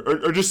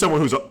 or just someone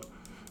who's.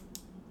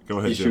 Go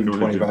ahead. He's shooting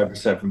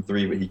 25% from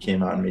 3, but he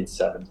came out and made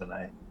 7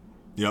 tonight.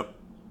 Yep.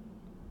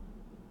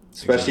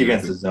 Especially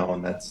against the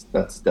zone. That's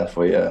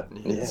definitely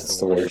it's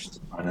the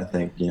worst. And I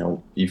think,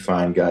 you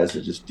find guys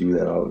that just do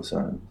that all the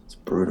time. It's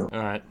brutal. All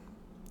right.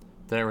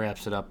 That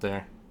wraps it up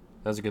there.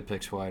 That was a good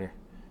pick, Swider.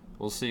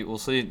 We'll see.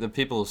 The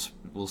people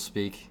will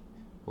speak.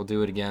 We'll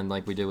do it again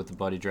like we did with the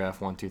buddy draft.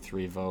 1, 2,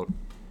 3 vote.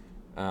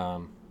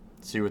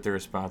 See what their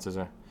responses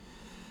are.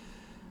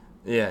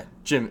 Yeah,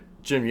 Jim,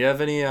 you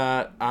have any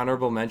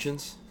honorable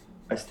mentions?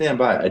 I stand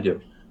by it. I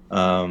do.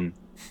 All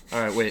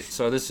right, wait.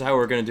 So this is how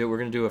we're gonna do it. We're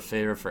gonna do a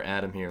favor for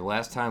Adam here.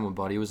 Last time when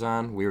Buddy was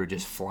on, we were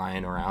just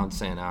flying around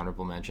saying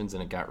honorable mentions,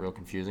 and it got real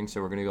confusing.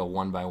 So we're gonna go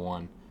one by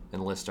one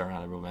and list our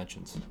honorable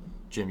mentions.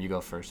 Jim, you go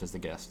first as the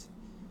guest.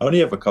 I only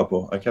have a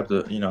couple. I kept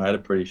I had a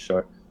pretty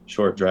short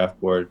draft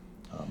board.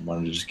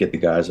 Wanted to just get the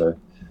guys I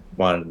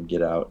wanted to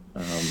get out.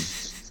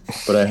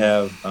 But I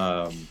have,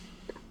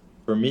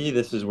 for me,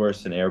 this is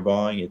worse than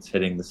airballing. It's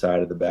hitting the side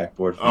of the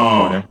backboard from the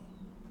corner.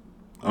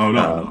 Oh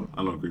no,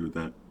 I don't agree with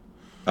that.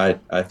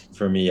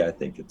 For me, I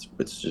think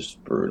it's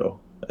just brutal.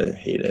 I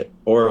hate it.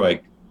 Or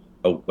like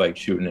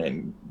shooting it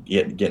and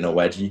getting a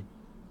wedgie.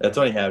 That's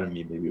only happened to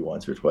me maybe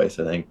once or twice,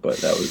 I think. But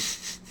that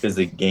was because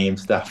the game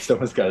stopped.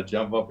 Someone's got to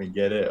jump up and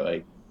get it.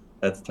 Like,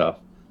 that's tough.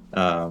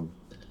 And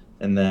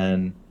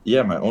then,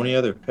 my only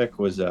other pick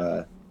was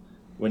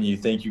when you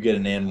think you get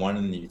an and one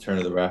and then you turn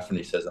to the ref and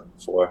he says I'm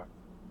 4.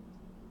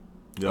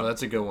 Yep. Oh,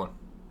 that's a good one.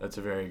 That's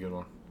a very good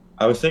one.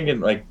 I was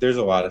thinking, there's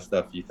a lot of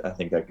stuff I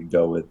think I could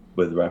go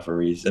with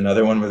referees.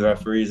 Another one with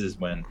referees is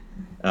when,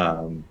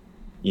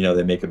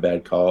 they make a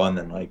bad call and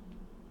then,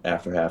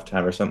 after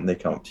halftime or something, they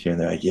come up to you and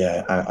they're like,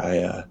 yeah,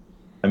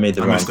 I made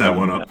the wrong messed that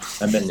call. one up.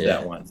 I missed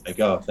that one. Like,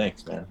 oh,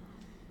 thanks, man.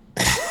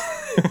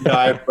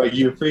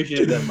 You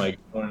appreciate them,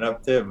 going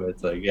up to it, but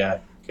it's like, yeah,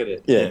 could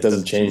have. Yeah, it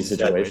doesn't change the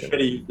situation. Could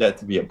have used that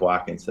to be a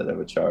block instead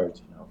of a charge,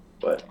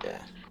 But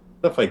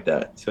stuff like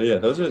that. So, yeah,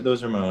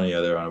 those are my only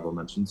other honorable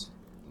mentions.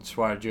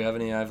 Swire, do you have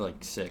any? I have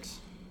 6.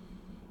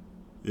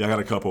 Yeah, I got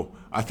a couple.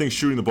 I think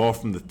shooting the ball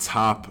from the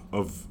top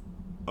of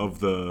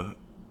the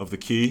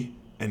key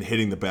and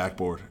hitting the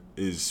backboard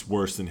is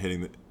worse than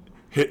hitting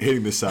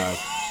the side.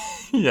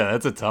 Yeah,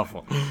 that's a tough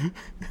one.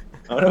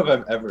 I don't know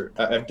if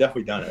I've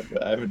definitely done it,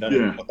 but I haven't done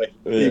it.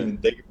 I didn't even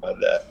think about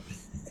that.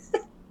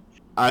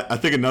 I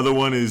think another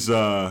one is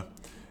a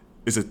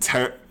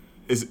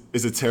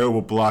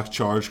terrible block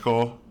charge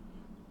call.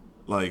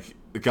 Like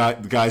the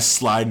guy's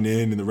sliding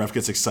in and the ref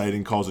gets excited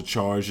and calls a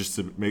charge just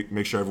to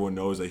make sure everyone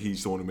knows that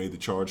he's the one who made the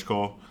charge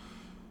call.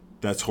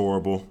 That's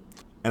horrible.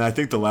 And I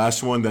think the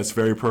last one that's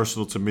very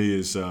personal to me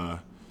is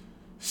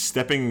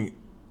stepping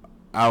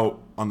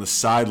out on the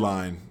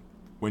sideline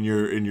when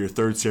you're in your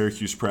third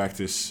Syracuse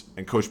practice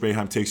and Coach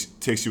Boeheim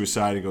takes you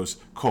aside and goes,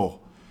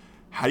 Cole,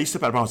 how do you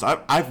step out of bounds?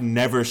 I've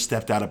never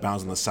stepped out of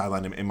bounds on the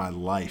sideline in my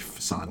life,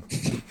 son.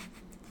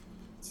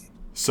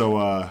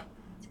 So,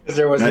 because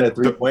there wasn't a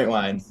 3-point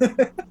line.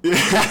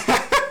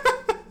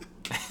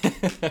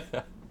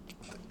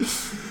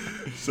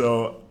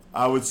 So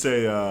I would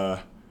say,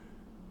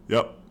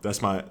 yep,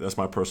 that's my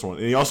personal one.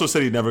 And he also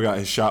said he never got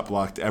his shot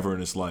blocked ever in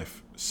his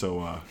life.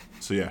 So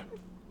yeah,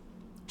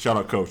 shout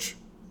out, Coach.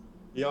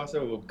 He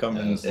also will come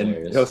in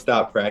and he'll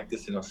stop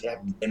practice and he'll say,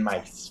 in my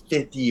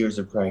 50 years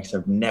of practice,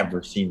 I've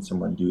never seen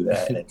someone do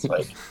that.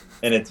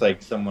 And it's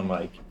like someone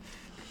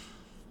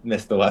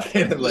missed the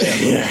left-handed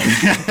layup.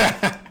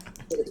 Yeah.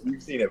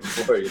 You've seen it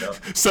before,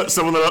 So,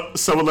 someone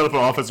let up an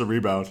offensive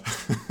rebound.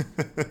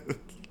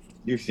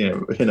 You've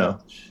seen it,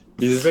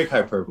 He's a big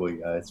hyperbole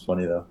guy. It's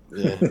funny though.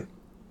 Yeah.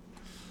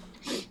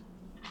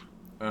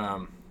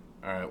 All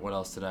right. What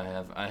else did I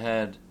have? I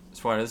had.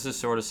 Swire, this is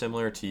sort of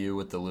similar to you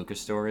with the Lucas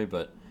story,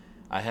 but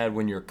I had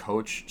when your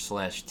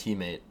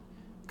coach/teammate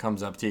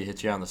comes up to you,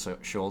 hits you on the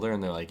shoulder,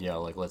 and they're like,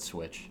 "Yo, let's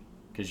switch,"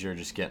 because you're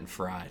just getting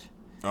fried.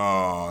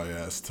 Oh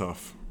yeah, it's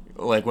tough.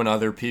 Like when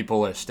other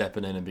people are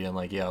stepping in and being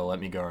like, "Yo,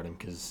 let me guard him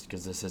because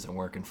this isn't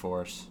working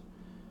for us."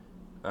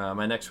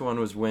 My next one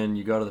was when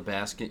you go to the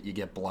basket, you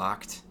get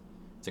blocked.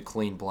 It's a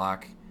clean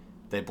block.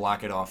 They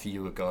block it off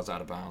you. It goes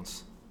out of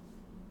bounds.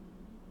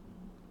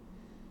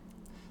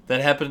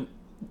 That happened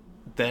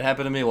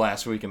to me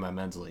last week in my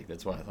men's league.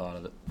 That's why I thought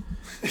of it.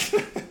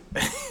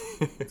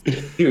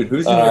 Dude,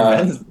 who's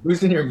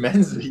in your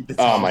men's league?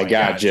 Oh my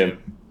God,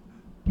 Jim.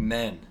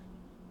 Men.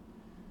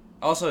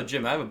 Also,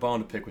 Jim, I have a bone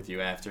to pick with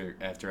you after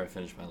I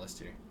finish my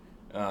list here.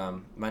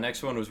 My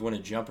next one was when a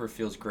jumper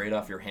feels great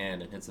off your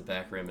hand and hits the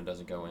back rim and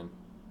doesn't go in.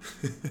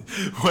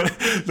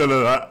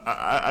 No,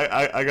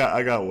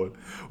 I got one.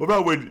 What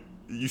about when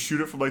you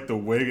shoot it from the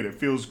wing and it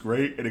feels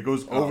great and it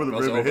goes over the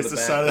rim and hits the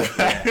side of the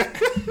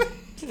back?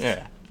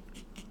 Yeah.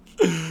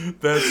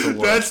 That's the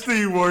worst. That's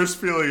the worst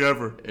feeling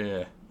ever.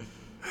 Yeah.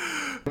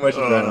 Too much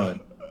adrenaline.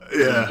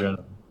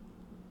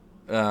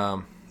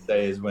 Yeah.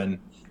 Say is when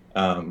the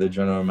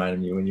adrenaline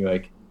reminded me when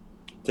you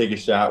take a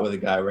shot with a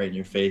guy right in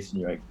your face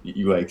and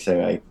you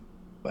say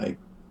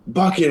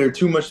bucket or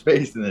too much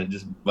space and then it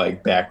just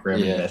back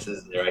rim and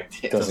misses and you're like,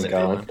 damn, doesn't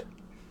count.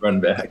 Run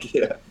back.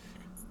 Yeah.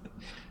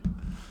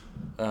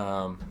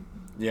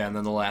 Yeah, and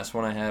then the last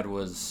one I had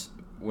was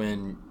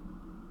when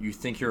you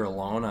think you're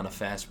alone on a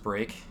fast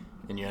break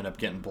and you end up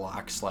getting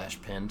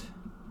blocked/pinned.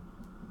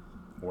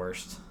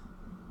 Worst.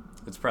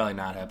 It's probably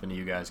not happened to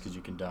you guys because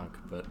you can dunk,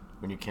 but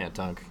when you can't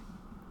dunk,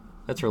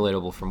 that's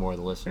relatable for more of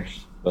the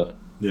listeners. But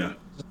Yeah,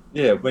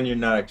 when you're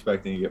not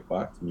expecting to get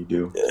blocked and you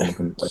do.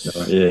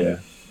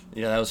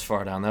 Yeah, that was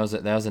far down. That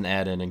was an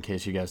add-in in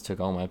case you guys took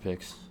all my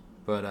picks.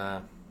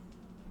 But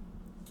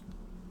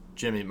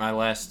Jimmy, my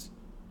last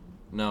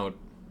note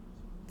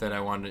that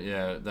I wanted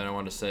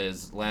to say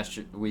is last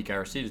week I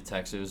received a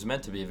text. It was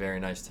meant to be a very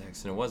nice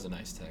text, and it was a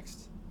nice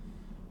text.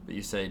 But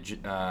you say,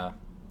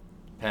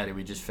 Patty,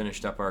 we just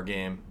finished up our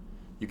game.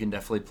 You can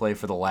definitely play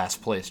for the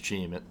last place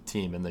team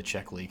in the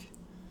Czech league.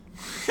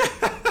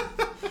 I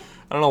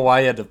don't know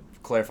why you had to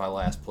clarify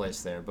last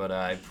place there, but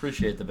I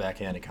appreciate the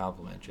backhanded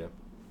compliment, Chip.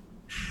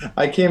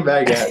 I came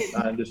back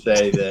on to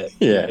say that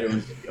it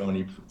was the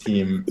only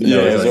team.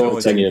 It was the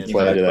only team you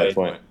played to that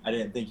point. I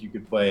didn't think you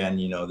could play on,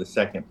 the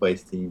second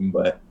place team,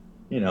 but,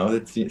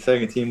 the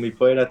second team we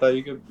played, I thought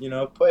you could,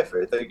 play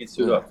for it. I thought you could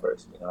suit up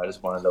first. I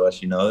just wanted to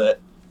let you know that,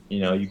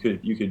 you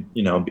could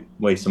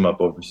waste them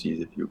up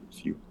overseas if you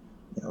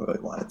really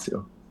wanted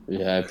to.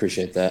 Yeah, I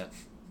appreciate that.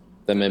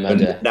 That made my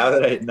day. Now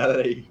that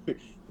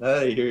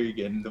I hear you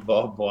getting the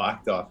ball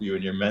blocked off you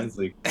in your men's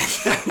league.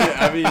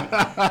 I mean,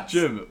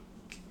 Jim,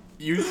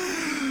 you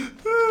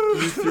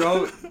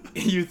throw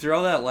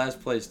that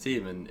last place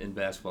team in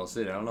Basketball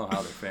City. I don't know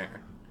how they're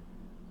faring.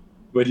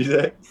 What'd you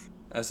say?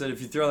 I said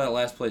if you throw that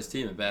last place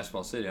team in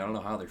Basketball City, I don't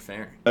know how they're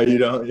faring. Oh, you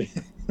don't?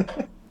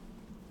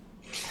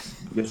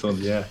 This one,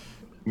 yeah.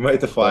 We might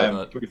have to fly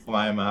him. Can we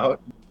fly him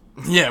out?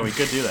 Yeah, we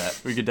could do that.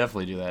 We could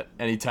definitely do that.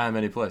 Anytime,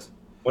 any place.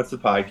 Once the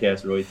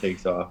podcast really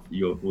takes off,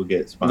 we'll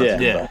get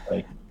sponsored. Yeah.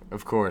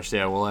 Of course,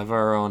 yeah. We'll have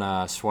our own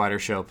Swider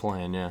show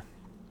playing, yeah.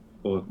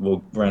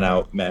 We'll rent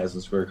out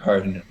Madison Square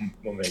Garden and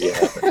we'll make it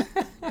happen.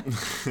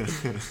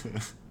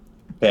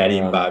 Patty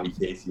and Bobby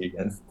Casey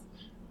against.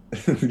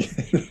 What's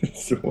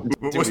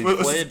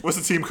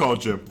the team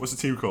called, Jim? What's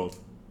the team called?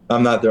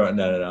 I'm not throwing.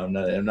 No. I'm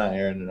not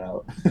airing it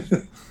out.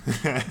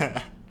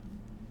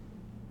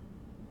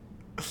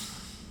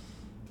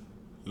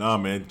 Nah,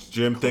 man.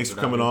 Jim, thanks for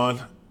coming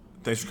on.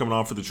 Thanks for coming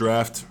on for the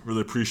draft.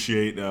 Really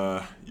appreciate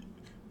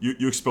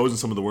you exposing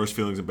some of the worst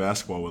feelings in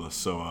basketball with us.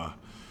 So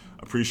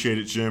appreciate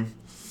it, Jim.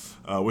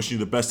 Wishing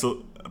you the best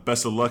of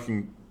luck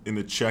in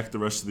the Czech the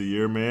rest of the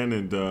year, man.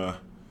 And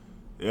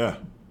yeah.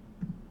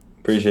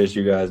 Appreciate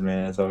you guys,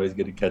 man. It's always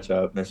good to catch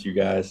up. Miss you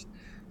guys.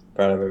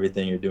 Proud of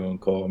everything you're doing,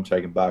 Cole. I'm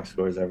checking box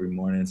scores every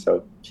morning,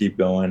 so keep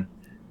going.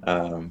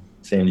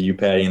 Same to you,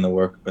 Patty, in the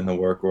work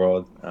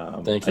world.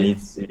 Thank you.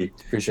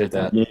 Appreciate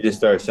that. You need to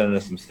start sending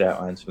us some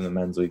stat lines from the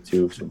men's league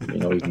too, so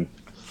we can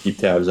keep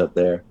tabs up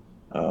there.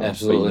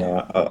 Absolutely.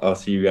 But, I'll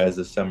see you guys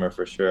this summer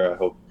for sure. I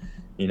hope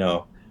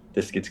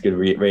this gets good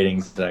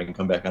ratings and I can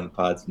come back on the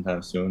pod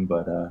sometime soon.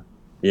 But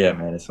yeah,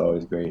 man, it's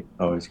always great.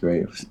 Always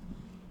great.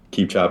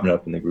 Keep chopping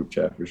up in the group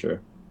chat for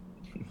sure.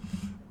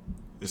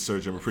 Yes, sir,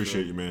 Jim.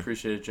 Appreciate you, man.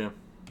 Appreciate it, Jim.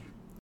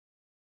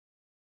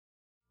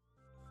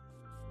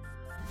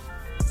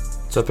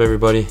 What's up,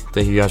 everybody?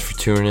 Thank you guys for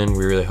tuning in.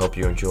 We really hope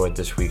you enjoyed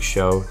this week's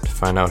show. To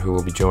find out who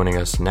will be joining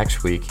us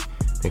next week,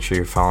 make sure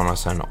you're following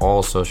us on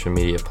all social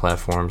media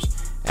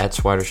platforms,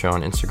 @SwiderShow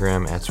on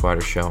Instagram,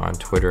 @SwiderShow on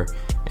Twitter,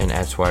 and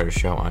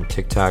 @SwiderShow on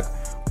TikTok.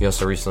 We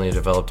also recently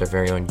developed our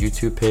very own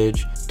YouTube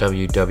page,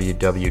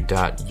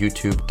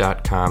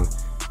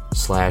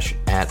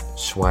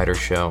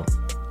 www.youtube.com/@SwiderShow,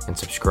 and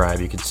subscribe.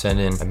 You can send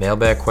in a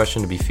mailbag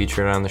question to be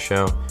featured on the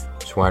show,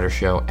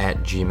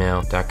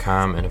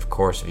 swidershow@gmail.com. And of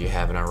course, if you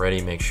haven't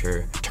already, make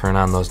sure to turn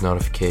on those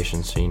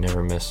notifications so you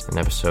never miss an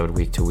episode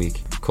week to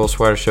week. Cole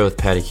Swider Show with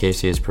Patty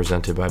Casey is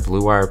presented by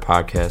Blue Wire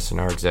Podcasts, and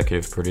our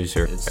executive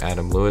producer is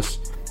Adam Lewis.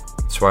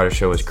 Swider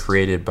Show is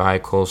created by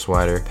Cole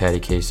Swider, Patty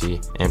Casey,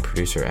 and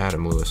producer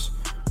Adam Lewis.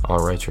 All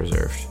rights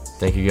reserved.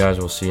 Thank you guys.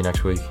 We'll see you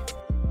next week.